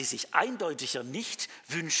Bestätigung, wie man sie sich eindeutiger nicht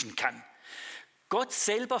wünschen kann. Gott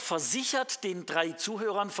selber versichert den 3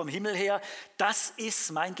 Zuhörern vom Himmel her, das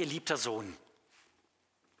ist mein geliebter Sohn.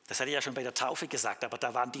 Das hat er ja schon bei der Taufe gesagt, aber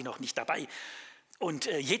da waren die noch nicht dabei. Und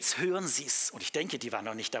jetzt hören sie es, und ich denke, die waren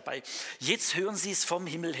noch nicht dabei, jetzt hören sie es vom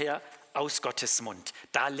Himmel her aus Gottes Mund.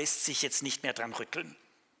 Da lässt sich jetzt nicht mehr dran rütteln.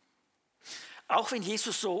 Auch wenn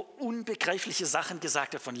Jesus so unbegreifliche Sachen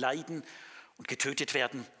gesagt hat von Leiden und getötet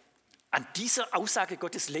werden, an dieser Aussage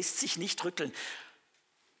Gottes lässt sich nicht rütteln.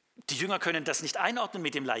 Die Jünger können das nicht einordnen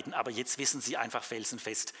mit dem Leiden, aber jetzt wissen sie einfach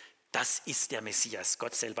felsenfest, das ist der Messias.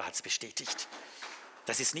 Gott selber hat es bestätigt.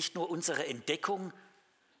 Das ist nicht nur unsere Entdeckung,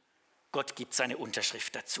 Gott gibt seine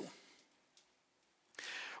Unterschrift dazu.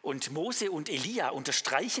 Und Mose und Elia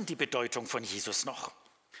unterstreichen die Bedeutung von Jesus noch.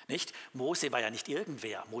 Nicht? Mose war ja nicht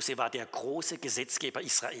irgendwer, Mose war der große Gesetzgeber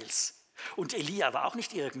Israels. Und Elia war auch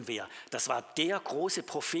nicht irgendwer, das war der große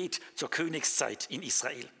Prophet zur Königszeit in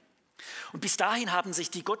Israel. Und bis dahin haben sich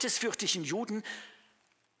die gottesfürchtigen Juden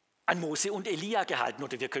an Mose und Elia gehalten,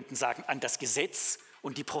 oder wir könnten sagen an das Gesetz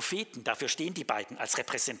und die Propheten, dafür stehen die beiden als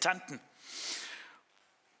Repräsentanten.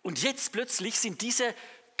 Und jetzt plötzlich sind diese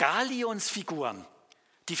Galionsfiguren,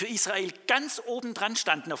 die für Israel ganz oben dran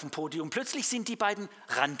standen auf dem Podium, plötzlich sind die beiden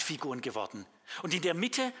Randfiguren geworden. Und in der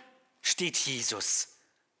Mitte steht Jesus.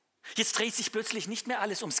 Jetzt dreht sich plötzlich nicht mehr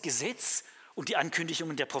alles ums Gesetz und die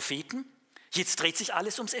Ankündigungen der Propheten. Jetzt dreht sich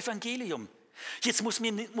alles ums Evangelium. Jetzt muss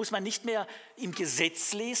man nicht mehr im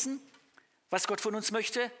Gesetz lesen, was Gott von uns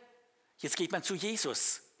möchte. Jetzt geht man zu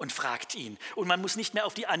Jesus und fragt ihn. Und man muss nicht mehr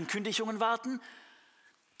auf die Ankündigungen warten,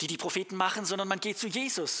 die die Propheten machen, sondern man geht zu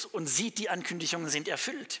Jesus und sieht, die Ankündigungen sind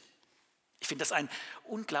erfüllt. Ich finde das ein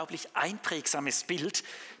unglaublich einprägsames Bild.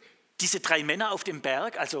 Diese 3 Männer auf dem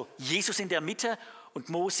Berg, also Jesus in der Mitte und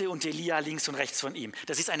Mose und Elia links und rechts von ihm.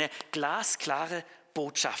 Das ist eine glasklare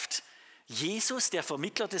Botschaft. Jesus, der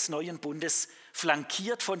Vermittler des neuen Bundes,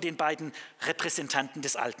 flankiert von den beiden Repräsentanten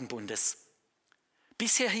des alten Bundes.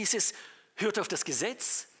 Bisher hieß es, hört auf das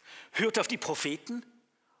Gesetz, hört auf die Propheten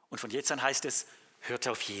und von jetzt an heißt es, hört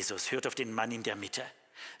auf Jesus, hört auf den Mann in der Mitte.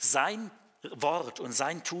 Sein Wort und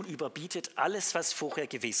sein Tun überbietet alles, was vorher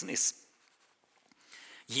gewesen ist.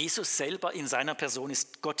 Jesus selber in seiner Person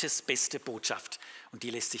ist Gottes beste Botschaft und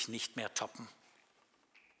die lässt sich nicht mehr toppen.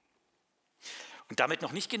 Und damit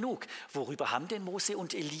noch nicht genug. Worüber haben denn Mose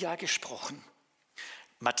und Elia gesprochen?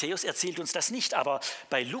 Matthäus erzählt uns das nicht, aber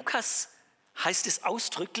bei Lukas heißt es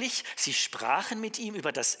ausdrücklich, sie sprachen mit ihm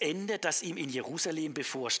über das Ende, das ihm in Jerusalem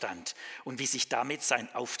bevorstand und wie sich damit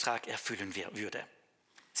sein Auftrag erfüllen würde.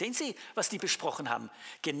 Sehen Sie, was die besprochen haben?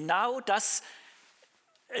 Genau das,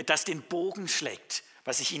 das den Bogen schlägt,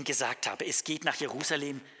 was ich Ihnen gesagt habe. Es geht nach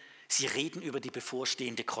Jerusalem, sie reden über die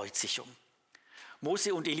bevorstehende Kreuzigung.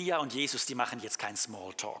 Mose und Elia und Jesus, die machen jetzt keinen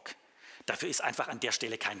Smalltalk. Dafür ist einfach an der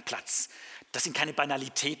Stelle kein Platz. Das sind keine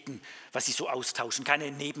Banalitäten, was sie so austauschen,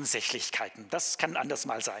 keine Nebensächlichkeiten. Das kann anders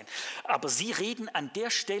mal sein. Aber sie reden an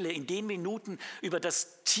der Stelle in den Minuten über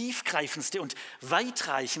das tiefgreifendste und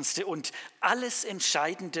weitreichendste und alles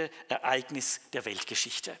entscheidende Ereignis der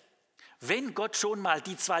Weltgeschichte. Wenn Gott schon mal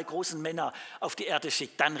die 2 großen Männer auf die Erde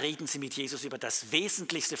schickt, dann reden sie mit Jesus über das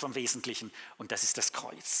Wesentlichste vom Wesentlichen und das ist das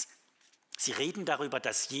Kreuz. Sie reden darüber,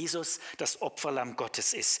 dass Jesus das Opferlamm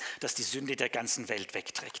Gottes ist, das die Sünde der ganzen Welt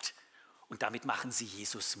wegträgt. Und damit machen sie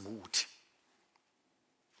Jesus Mut.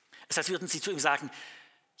 Es ist, als würden sie zu ihm sagen,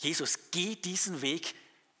 Jesus, geh diesen Weg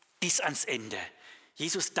bis ans Ende.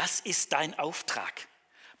 Jesus, das ist dein Auftrag.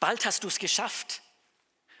 Bald hast du es geschafft.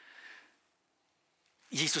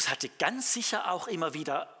 Jesus hatte ganz sicher auch immer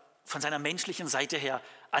wieder von seiner menschlichen Seite her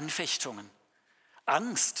Anfechtungen.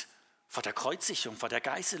 Angst vor der Kreuzigung, vor der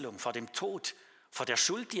Geißelung, vor dem Tod, vor der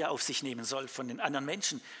Schuld, die er auf sich nehmen soll von den anderen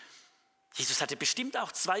Menschen. Jesus hatte bestimmt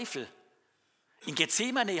auch Zweifel. In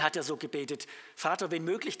Gethsemane hat er so gebetet, Vater, wenn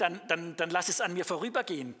möglich, dann lass es an mir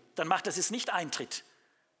vorübergehen, dann mach, dass es nicht eintritt.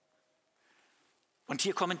 Und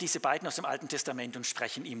hier kommen diese beiden aus dem Alten Testament und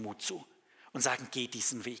sprechen ihm Mut zu und sagen, geh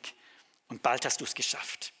diesen Weg und bald hast du es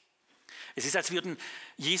geschafft. Es ist, als würden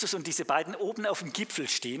Jesus und diese beiden oben auf dem Gipfel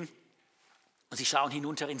stehen und sie schauen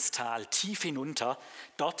hinunter ins Tal, tief hinunter,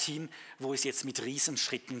 dorthin, wo es jetzt mit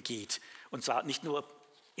Riesenschritten geht. Und zwar nicht nur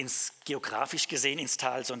geografisch gesehen ins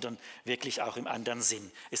Tal, sondern wirklich auch im anderen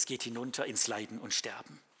Sinn. Es geht hinunter ins Leiden und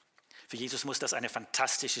Sterben. Für Jesus muss das eine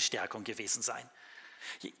fantastische Stärkung gewesen sein.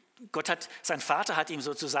 Sein Vater hat ihm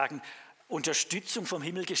sozusagen Unterstützung vom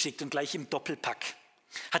Himmel geschickt und gleich im Doppelpack.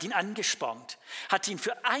 Hat ihn angespornt, hat ihn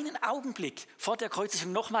für einen Augenblick vor der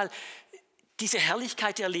Kreuzigung nochmal diese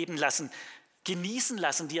Herrlichkeit erleben lassen, genießen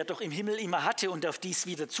lassen, die er doch im Himmel immer hatte und auf die es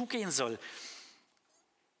wieder zugehen soll.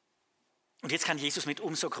 Und jetzt kann Jesus mit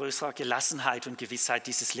umso größerer Gelassenheit und Gewissheit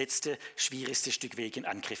dieses letzte, schwierigste Stück Weg in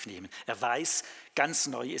Angriff nehmen. Er weiß ganz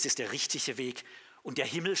neu, es ist der richtige Weg und der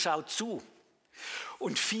Himmel schaut zu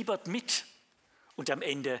und fiebert mit und am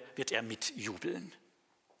Ende wird er mitjubeln.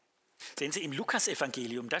 Sehen Sie, im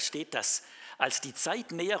Lukas-Evangelium, da steht das, als die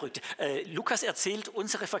Zeit näher rückte. Lukas erzählt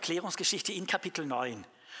unsere Verklärungsgeschichte in Kapitel 9.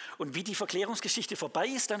 Und wie die Verklärungsgeschichte vorbei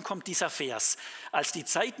ist, dann kommt dieser Vers. Als die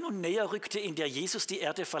Zeit nun näher rückte, in der Jesus die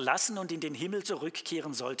Erde verlassen und in den Himmel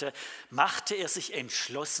zurückkehren sollte, machte er sich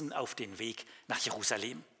entschlossen auf den Weg nach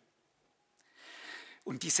Jerusalem.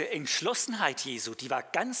 Und diese Entschlossenheit Jesu, die war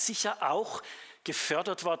ganz sicher auch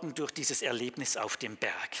gefördert worden durch dieses Erlebnis auf dem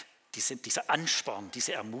Berg. Dieser Ansporn,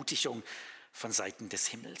 diese Ermutigung von Seiten des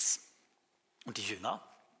Himmels. Und die Jünger?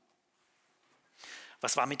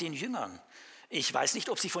 Was war mit den Jüngern? Ich weiß nicht,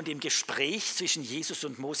 ob sie von dem Gespräch zwischen Jesus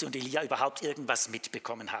und Mose und Elia überhaupt irgendwas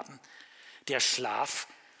mitbekommen haben. Der Schlaf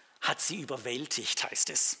hat sie überwältigt,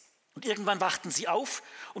 heißt es. Und irgendwann wachten sie auf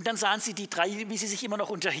und dann sahen sie die drei, wie sie sich immer noch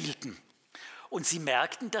unterhielten. Und sie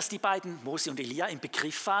merkten, dass die beiden, Mose und Elia, im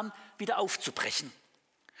Begriff waren, wieder aufzubrechen.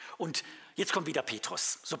 Und jetzt kommt wieder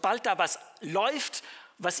Petrus. Sobald da was läuft,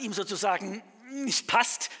 was ihm sozusagen nicht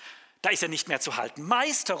passt, da ist er nicht mehr zu halten.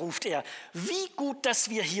 Meister, ruft er, wie gut, dass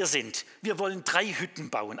wir hier sind. Wir wollen 3 Hütten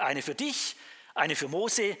bauen. Eine für dich, eine für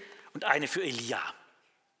Mose und eine für Elia.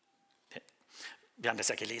 Wir haben das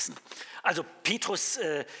ja gelesen. Also Petrus,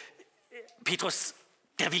 der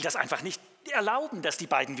will das einfach nicht erlauben, dass die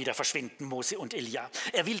beiden wieder verschwinden, Mose und Elia.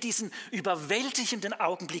 Er will diesen überwältigenden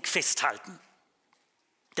Augenblick festhalten.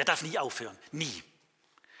 Der darf nie aufhören, nie.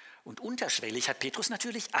 Und unterschwellig hat Petrus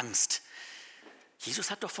natürlich Angst.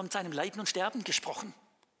 Jesus hat doch von seinem Leiden und Sterben gesprochen.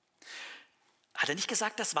 Hat er nicht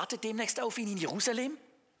gesagt, das wartet demnächst auf ihn in Jerusalem?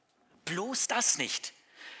 Bloß das nicht.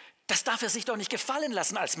 Das darf er sich doch nicht gefallen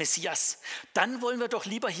lassen als Messias. Dann wollen wir doch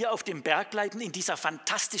lieber hier auf dem Berg bleiben in dieser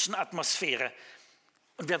fantastischen Atmosphäre.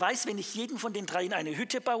 Und wer weiß, wenn ich jeden von den 3 in eine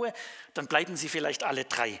Hütte baue, dann bleiben sie vielleicht alle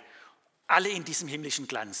 3. Alle in diesem himmlischen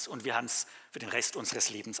Glanz und wir haben es für den Rest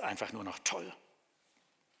unseres Lebens einfach nur noch toll.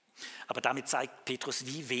 Aber damit zeigt Petrus,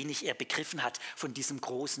 wie wenig er begriffen hat von diesem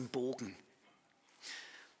großen Bogen.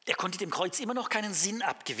 Er konnte dem Kreuz immer noch keinen Sinn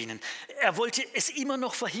abgewinnen. Er wollte es immer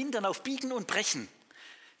noch verhindern auf Biegen und Brechen.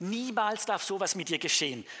 Niemals darf sowas mit dir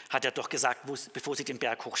geschehen, hat er doch gesagt, bevor sie den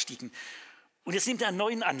Berg hochstiegen. Und jetzt nimmt er einen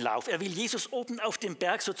neuen Anlauf. Er will Jesus oben auf dem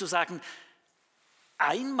Berg sozusagen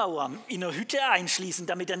einmauern, in einer Hütte einschließen,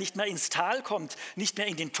 damit er nicht mehr ins Tal kommt, nicht mehr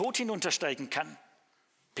in den Tod hinuntersteigen kann.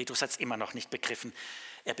 Petrus hat es immer noch nicht begriffen.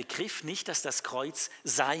 Er begriff nicht, dass das Kreuz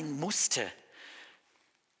sein musste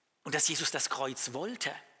und dass Jesus das Kreuz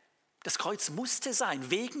wollte. Das Kreuz musste sein,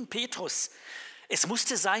 wegen Petrus. Es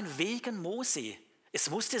musste sein wegen Mose. Es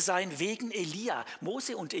musste sein wegen Elia.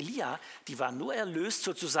 Mose und Elia, die waren nur erlöst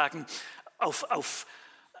sozusagen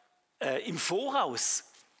im Voraus.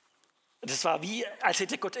 Das war wie, als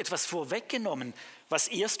hätte Gott etwas vorweggenommen, was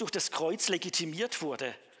erst durch das Kreuz legitimiert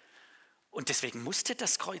wurde. Und deswegen musste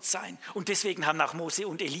das Kreuz sein. Und deswegen haben auch Mose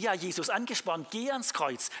und Elia Jesus angespornt, geh ans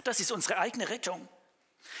Kreuz, das ist unsere eigene Rettung.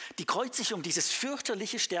 Die Kreuzigung, dieses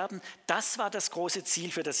fürchterliche Sterben, das war das große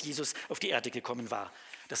Ziel, für das Jesus auf die Erde gekommen war.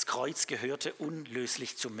 Das Kreuz gehörte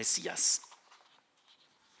unlöslich zum Messias.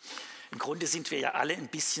 Im Grunde sind wir ja alle ein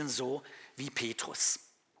bisschen so wie Petrus.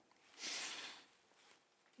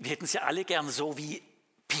 Wir hätten es ja alle gern so wie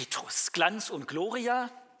Petrus. Glanz und Gloria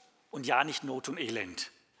und ja nicht Not und Elend.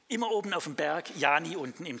 Immer oben auf dem Berg, ja nie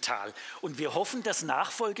unten im Tal. Und wir hoffen, dass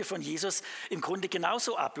Nachfolge von Jesus im Grunde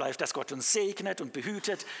genauso abläuft, dass Gott uns segnet und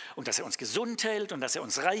behütet und dass er uns gesund hält und dass er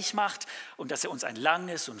uns reich macht und dass er uns ein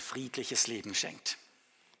langes und friedliches Leben schenkt.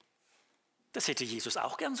 Das hätte Jesus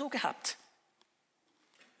auch gern so gehabt.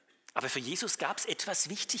 Aber für Jesus gab es etwas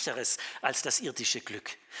Wichtigeres als das irdische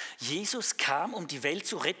Glück. Jesus kam, um die Welt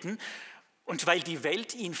zu retten, und weil die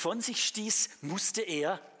Welt ihn von sich stieß, musste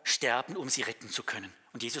er sterben, um sie retten zu können.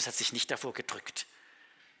 Und Jesus hat sich nicht davor gedrückt.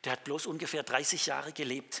 Der hat bloß ungefähr 30 Jahre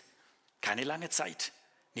gelebt. Keine lange Zeit,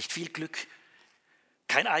 nicht viel Glück,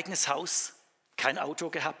 kein eigenes Haus, kein Auto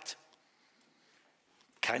gehabt,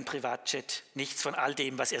 kein Privatjet, nichts von all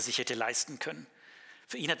dem, was er sich hätte leisten können.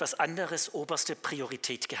 Für ihn hat was anderes oberste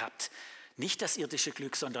Priorität gehabt. Nicht das irdische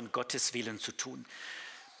Glück, sondern Gottes Willen zu tun.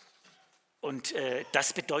 Und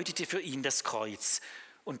das bedeutete für ihn das Kreuz.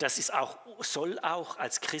 Und das soll auch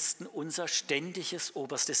als Christen unser ständiges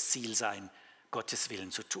oberstes Ziel sein, Gottes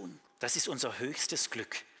Willen zu tun. Das ist unser höchstes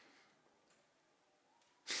Glück.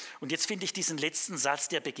 Und jetzt finde ich diesen letzten Satz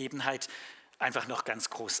der Begebenheit einfach noch ganz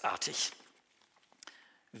großartig.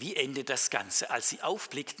 Wie endet das Ganze? Als sie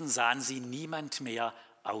aufblickten, sahen sie niemand mehr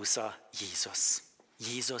außer Jesus.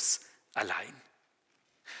 Jesus allein.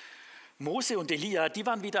 Mose und Elia, die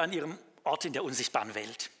waren wieder an ihrem Ort in der unsichtbaren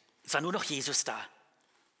Welt. Es war nur noch Jesus da.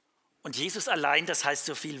 Und Jesus allein, das heißt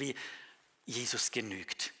so viel wie Jesus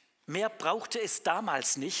genügt. Mehr brauchte es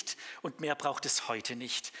damals nicht und mehr braucht es heute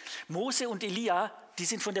nicht. Mose und Elia, die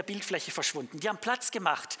sind von der Bildfläche verschwunden. Die haben Platz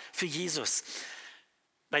gemacht für Jesus,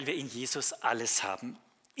 weil wir in Jesus alles haben.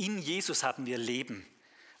 In Jesus haben wir Leben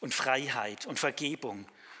und Freiheit und Vergebung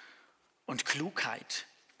und Klugheit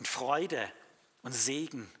und Freude und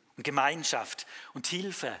Segen und Gemeinschaft und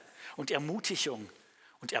Hilfe und Ermutigung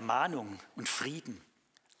und Ermahnung und Frieden.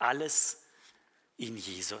 Alles in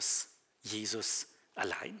Jesus, Jesus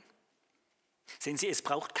allein. Sehen Sie, es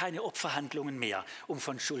braucht keine Opferhandlungen mehr, um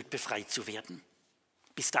von Schuld befreit zu werden.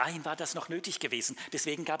 Bis dahin war das noch nötig gewesen,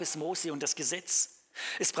 deswegen gab es Mose und das Gesetz.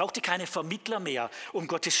 Es brauchte keine Vermittler mehr, um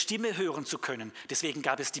Gottes Stimme hören zu können, deswegen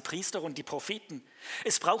gab es die Priester und die Propheten.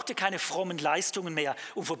 Es brauchte keine frommen Leistungen mehr,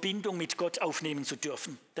 um Verbindung mit Gott aufnehmen zu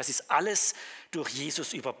dürfen. Das ist alles durch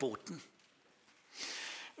Jesus überboten.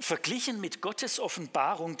 Verglichen mit Gottes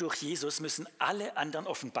Offenbarung durch Jesus müssen alle anderen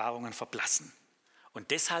Offenbarungen verblassen. Und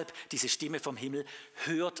deshalb diese Stimme vom Himmel,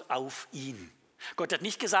 hört auf ihn. Gott hat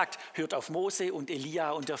nicht gesagt, hört auf Mose und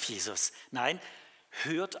Elia und auf Jesus. Nein,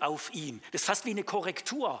 hört auf ihn. Das ist fast wie eine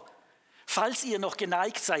Korrektur. Falls ihr noch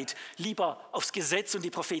geneigt seid, lieber aufs Gesetz und die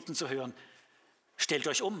Propheten zu hören, stellt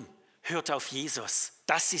euch um, hört auf Jesus.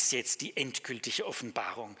 Das ist jetzt die endgültige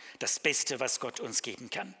Offenbarung, das Beste, was Gott uns geben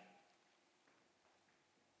kann.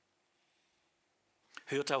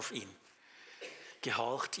 Hört auf ihn,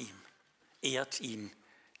 gehorcht ihm, ehrt ihn,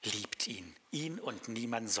 liebt ihn, ihn und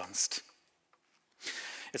niemand sonst.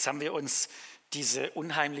 Jetzt haben wir uns diese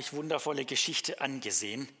unheimlich wundervolle Geschichte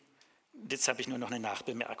angesehen. Jetzt habe ich nur noch eine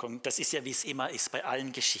Nachbemerkung. Das ist ja, wie es immer ist bei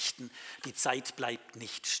allen Geschichten. Die Zeit bleibt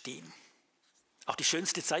nicht stehen. Auch die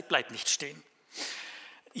schönste Zeit bleibt nicht stehen.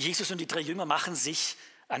 Jesus und die 3 Jünger machen sich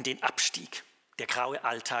an den Abstieg. Der graue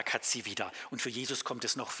Alltag hat sie wieder. Und für Jesus kommt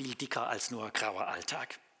es noch viel dicker als nur grauer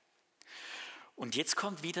Alltag. Und jetzt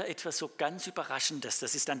kommt wieder etwas so ganz Überraschendes.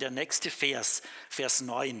 Das ist dann der nächste Vers, Vers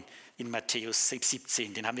 9 in Matthäus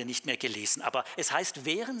 17. Den haben wir nicht mehr gelesen. Aber es heißt,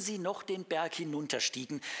 während sie noch den Berg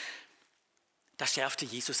hinunterstiegen, da schärfte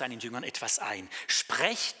Jesus seinen Jüngern etwas ein.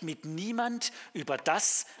 Sprecht mit niemand über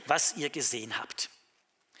das, was ihr gesehen habt,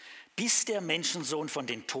 bis der Menschensohn von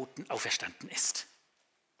den Toten auferstanden ist.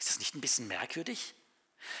 Ist das nicht ein bisschen merkwürdig?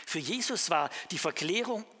 Für Jesus war die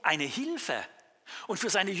Verklärung eine Hilfe und für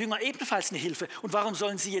seine Jünger ebenfalls eine Hilfe. Und warum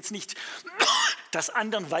sollen sie jetzt nicht das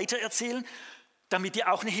anderen weitererzählen, damit die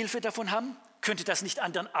auch eine Hilfe davon haben? Könnte das nicht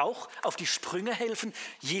anderen auch auf die Sprünge helfen,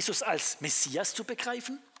 Jesus als Messias zu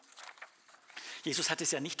begreifen? Jesus hat es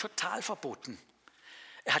ja nicht total verboten.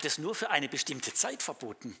 Er hat es nur für eine bestimmte Zeit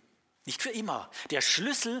verboten, nicht für immer. Der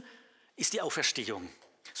Schlüssel ist die Auferstehung.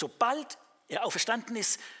 Sobald er auferstanden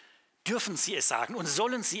ist, dürfen sie es sagen und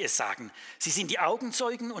sollen sie es sagen. Sie sind die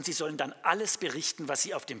Augenzeugen und sie sollen dann alles berichten, was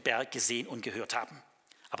sie auf dem Berg gesehen und gehört haben.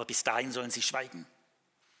 Aber bis dahin sollen sie schweigen.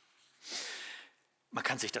 Man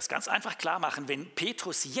kann sich das ganz einfach klar machen, wenn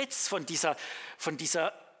Petrus jetzt von dieser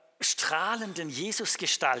strahlenden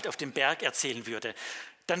Jesusgestalt auf dem Berg erzählen würde,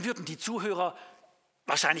 dann würden die Zuhörer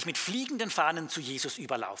wahrscheinlich mit fliegenden Fahnen zu Jesus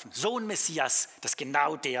überlaufen. So ein Messias, das ist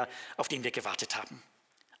genau der, auf den wir gewartet haben.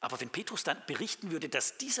 Aber wenn Petrus dann berichten würde,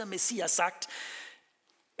 dass dieser Messias sagt,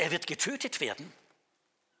 er wird getötet werden,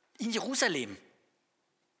 in Jerusalem.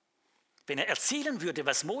 Wenn er erzählen würde,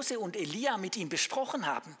 was Mose und Elia mit ihm besprochen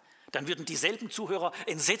haben, dann würden dieselben Zuhörer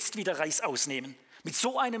entsetzt wieder Reißaus nehmen. Mit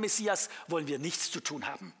so einem Messias wollen wir nichts zu tun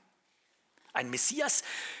haben. Ein Messias,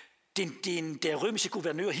 den der römische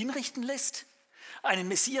Gouverneur hinrichten lässt? Einen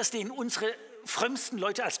Messias, den unsere frömmsten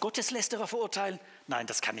Leute als Gotteslästerer verurteilen? Nein,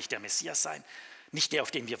 das kann nicht der Messias sein. Nicht der,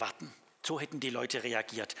 auf den wir warten. So hätten die Leute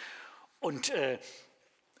reagiert. Und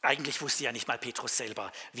eigentlich wusste ja nicht mal Petrus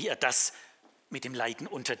selber, wie er das mit dem Leiden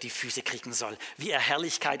unter die Füße kriegen soll, wie er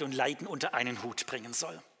Herrlichkeit und Leiden unter einen Hut bringen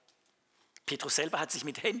soll. Petrus selber hat sich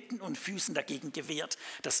mit Händen und Füßen dagegen gewehrt,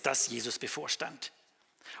 dass das Jesus bevorstand.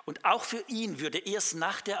 Und auch für ihn würde erst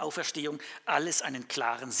nach der Auferstehung alles einen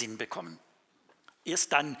klaren Sinn bekommen.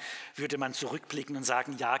 Erst dann würde man zurückblicken und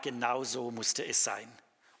sagen, ja, genau so musste es sein.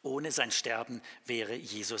 Ohne sein Sterben wäre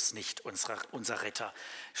Jesus nicht unser Retter.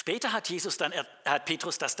 Später hat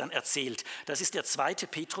Petrus das dann erzählt. Das ist der 2.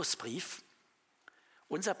 Petrusbrief.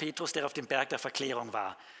 Unser Petrus, der auf dem Berg der Verklärung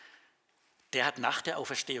war, der hat nach der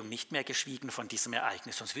Auferstehung nicht mehr geschwiegen von diesem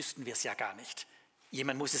Ereignis, sonst wüssten wir es ja gar nicht.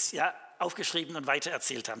 Jemand muss es ja aufgeschrieben und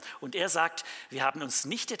weitererzählt haben. Und er sagt, wir haben uns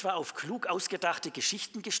nicht etwa auf klug ausgedachte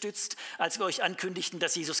Geschichten gestützt, als wir euch ankündigten,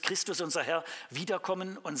 dass Jesus Christus, unser Herr,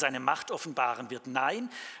 wiederkommen und seine Macht offenbaren wird.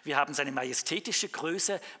 Nein, wir haben seine majestätische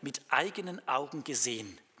Größe mit eigenen Augen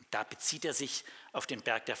gesehen. Da bezieht er sich auf den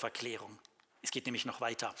Berg der Verklärung. Es geht nämlich noch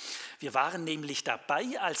weiter. Wir waren nämlich dabei,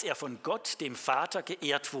 als er von Gott, dem Vater,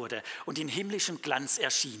 geehrt wurde und in himmlischem Glanz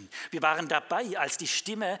erschien. Wir waren dabei, als die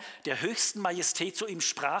Stimme der höchsten Majestät zu ihm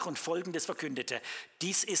sprach und Folgendes verkündete: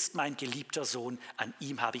 Dies ist mein geliebter Sohn, an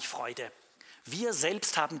ihm habe ich Freude. Wir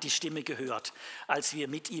selbst haben die Stimme gehört, als wir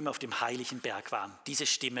mit ihm auf dem heiligen Berg waren. Diese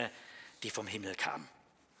Stimme, die vom Himmel kam.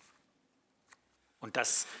 Und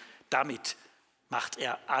damit macht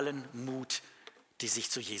er allen Mut, die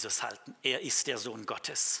sich zu Jesus halten. Er ist der Sohn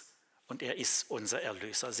Gottes und er ist unser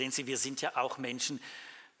Erlöser. Sehen Sie, wir sind ja auch Menschen,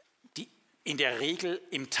 die in der Regel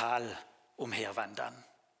im Tal umherwandern.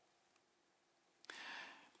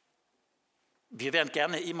 Wir wären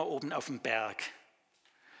gerne immer oben auf dem Berg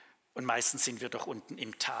und meistens sind wir doch unten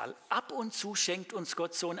im Tal. Ab und zu schenkt uns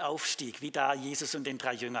Gott so einen Aufstieg, wie da Jesus und den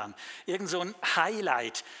 3 Jüngern. Irgend so ein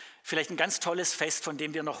Highlight. Vielleicht ein ganz tolles Fest, von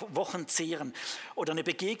dem wir noch Wochen zehren. Oder eine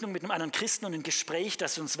Begegnung mit einem anderen Christen und ein Gespräch,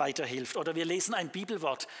 das uns weiterhilft. Oder wir lesen ein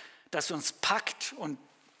Bibelwort, das uns packt und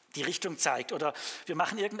die Richtung zeigt. Oder wir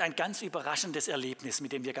machen irgendein ganz überraschendes Erlebnis,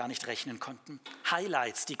 mit dem wir gar nicht rechnen konnten.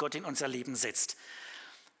 Highlights, die Gott in unser Leben setzt.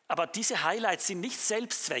 Aber diese Highlights sind nicht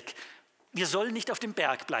Selbstzweck. Wir sollen nicht auf dem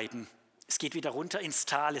Berg bleiben. Es geht wieder runter ins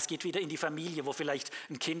Tal, es geht wieder in die Familie, wo vielleicht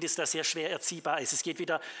ein Kind ist, das sehr schwer erziehbar ist. Es geht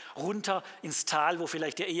wieder runter ins Tal, wo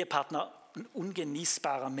vielleicht der Ehepartner ein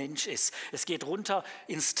ungenießbarer Mensch ist. Es geht runter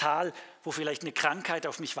ins Tal, wo vielleicht eine Krankheit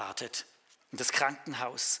auf mich wartet, in das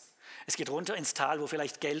Krankenhaus. Es geht runter ins Tal, wo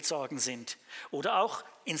vielleicht Geldsorgen sind. Oder auch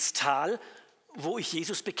ins Tal, wo ich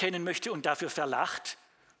Jesus bekennen möchte und dafür verlacht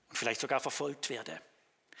und vielleicht sogar verfolgt werde.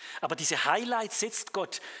 Aber diese Highlights setzt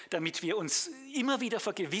Gott, damit wir uns immer wieder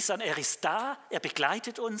vergewissern, er ist da, er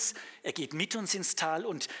begleitet uns, er geht mit uns ins Tal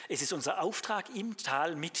und es ist unser Auftrag, im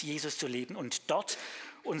Tal mit Jesus zu leben und dort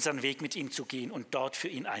unseren Weg mit ihm zu gehen und dort für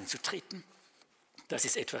ihn einzutreten. Das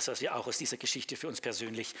ist etwas, was wir auch aus dieser Geschichte für uns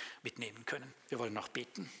persönlich mitnehmen können. Wir wollen noch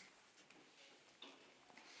beten.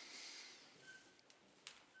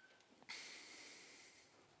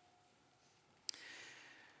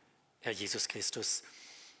 Herr Jesus Christus,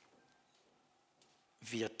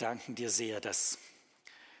 wir danken dir sehr, dass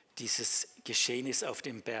dieses Geschehnis auf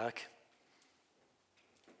dem Berg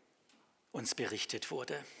uns berichtet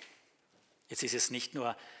wurde. Jetzt ist es nicht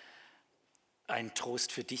nur ein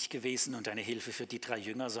Trost für dich gewesen und eine Hilfe für die 3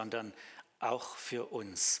 Jünger, sondern auch für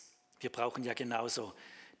uns. Wir brauchen ja genauso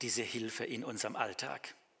diese Hilfe in unserem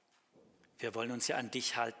Alltag. Wir wollen uns ja an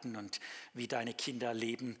dich halten und wie deine Kinder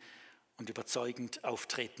leben und überzeugend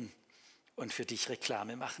auftreten und für dich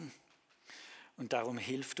Reklame machen. Und darum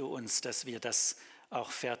hilf du uns, dass wir das auch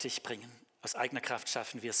fertig bringen. Aus eigener Kraft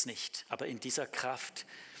schaffen wir es nicht, aber in dieser Kraft,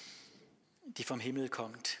 die vom Himmel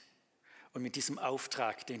kommt und mit diesem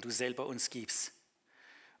Auftrag, den du selber uns gibst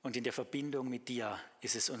und in der Verbindung mit dir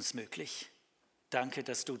ist es uns möglich. Danke,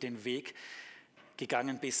 dass du den Weg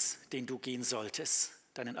gegangen bist, den du gehen solltest,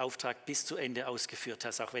 deinen Auftrag bis zu Ende ausgeführt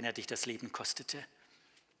hast, auch wenn er dich das Leben kostete.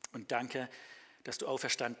 Und danke, dass du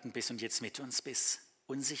auferstanden bist und jetzt mit uns bist.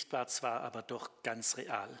 Unsichtbar zwar, aber doch ganz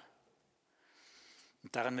real.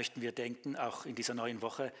 Und daran möchten wir denken, auch in dieser neuen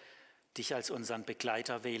Woche, dich als unseren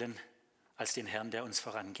Begleiter wählen, als den Herrn, der uns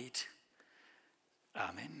vorangeht.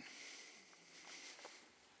 Amen.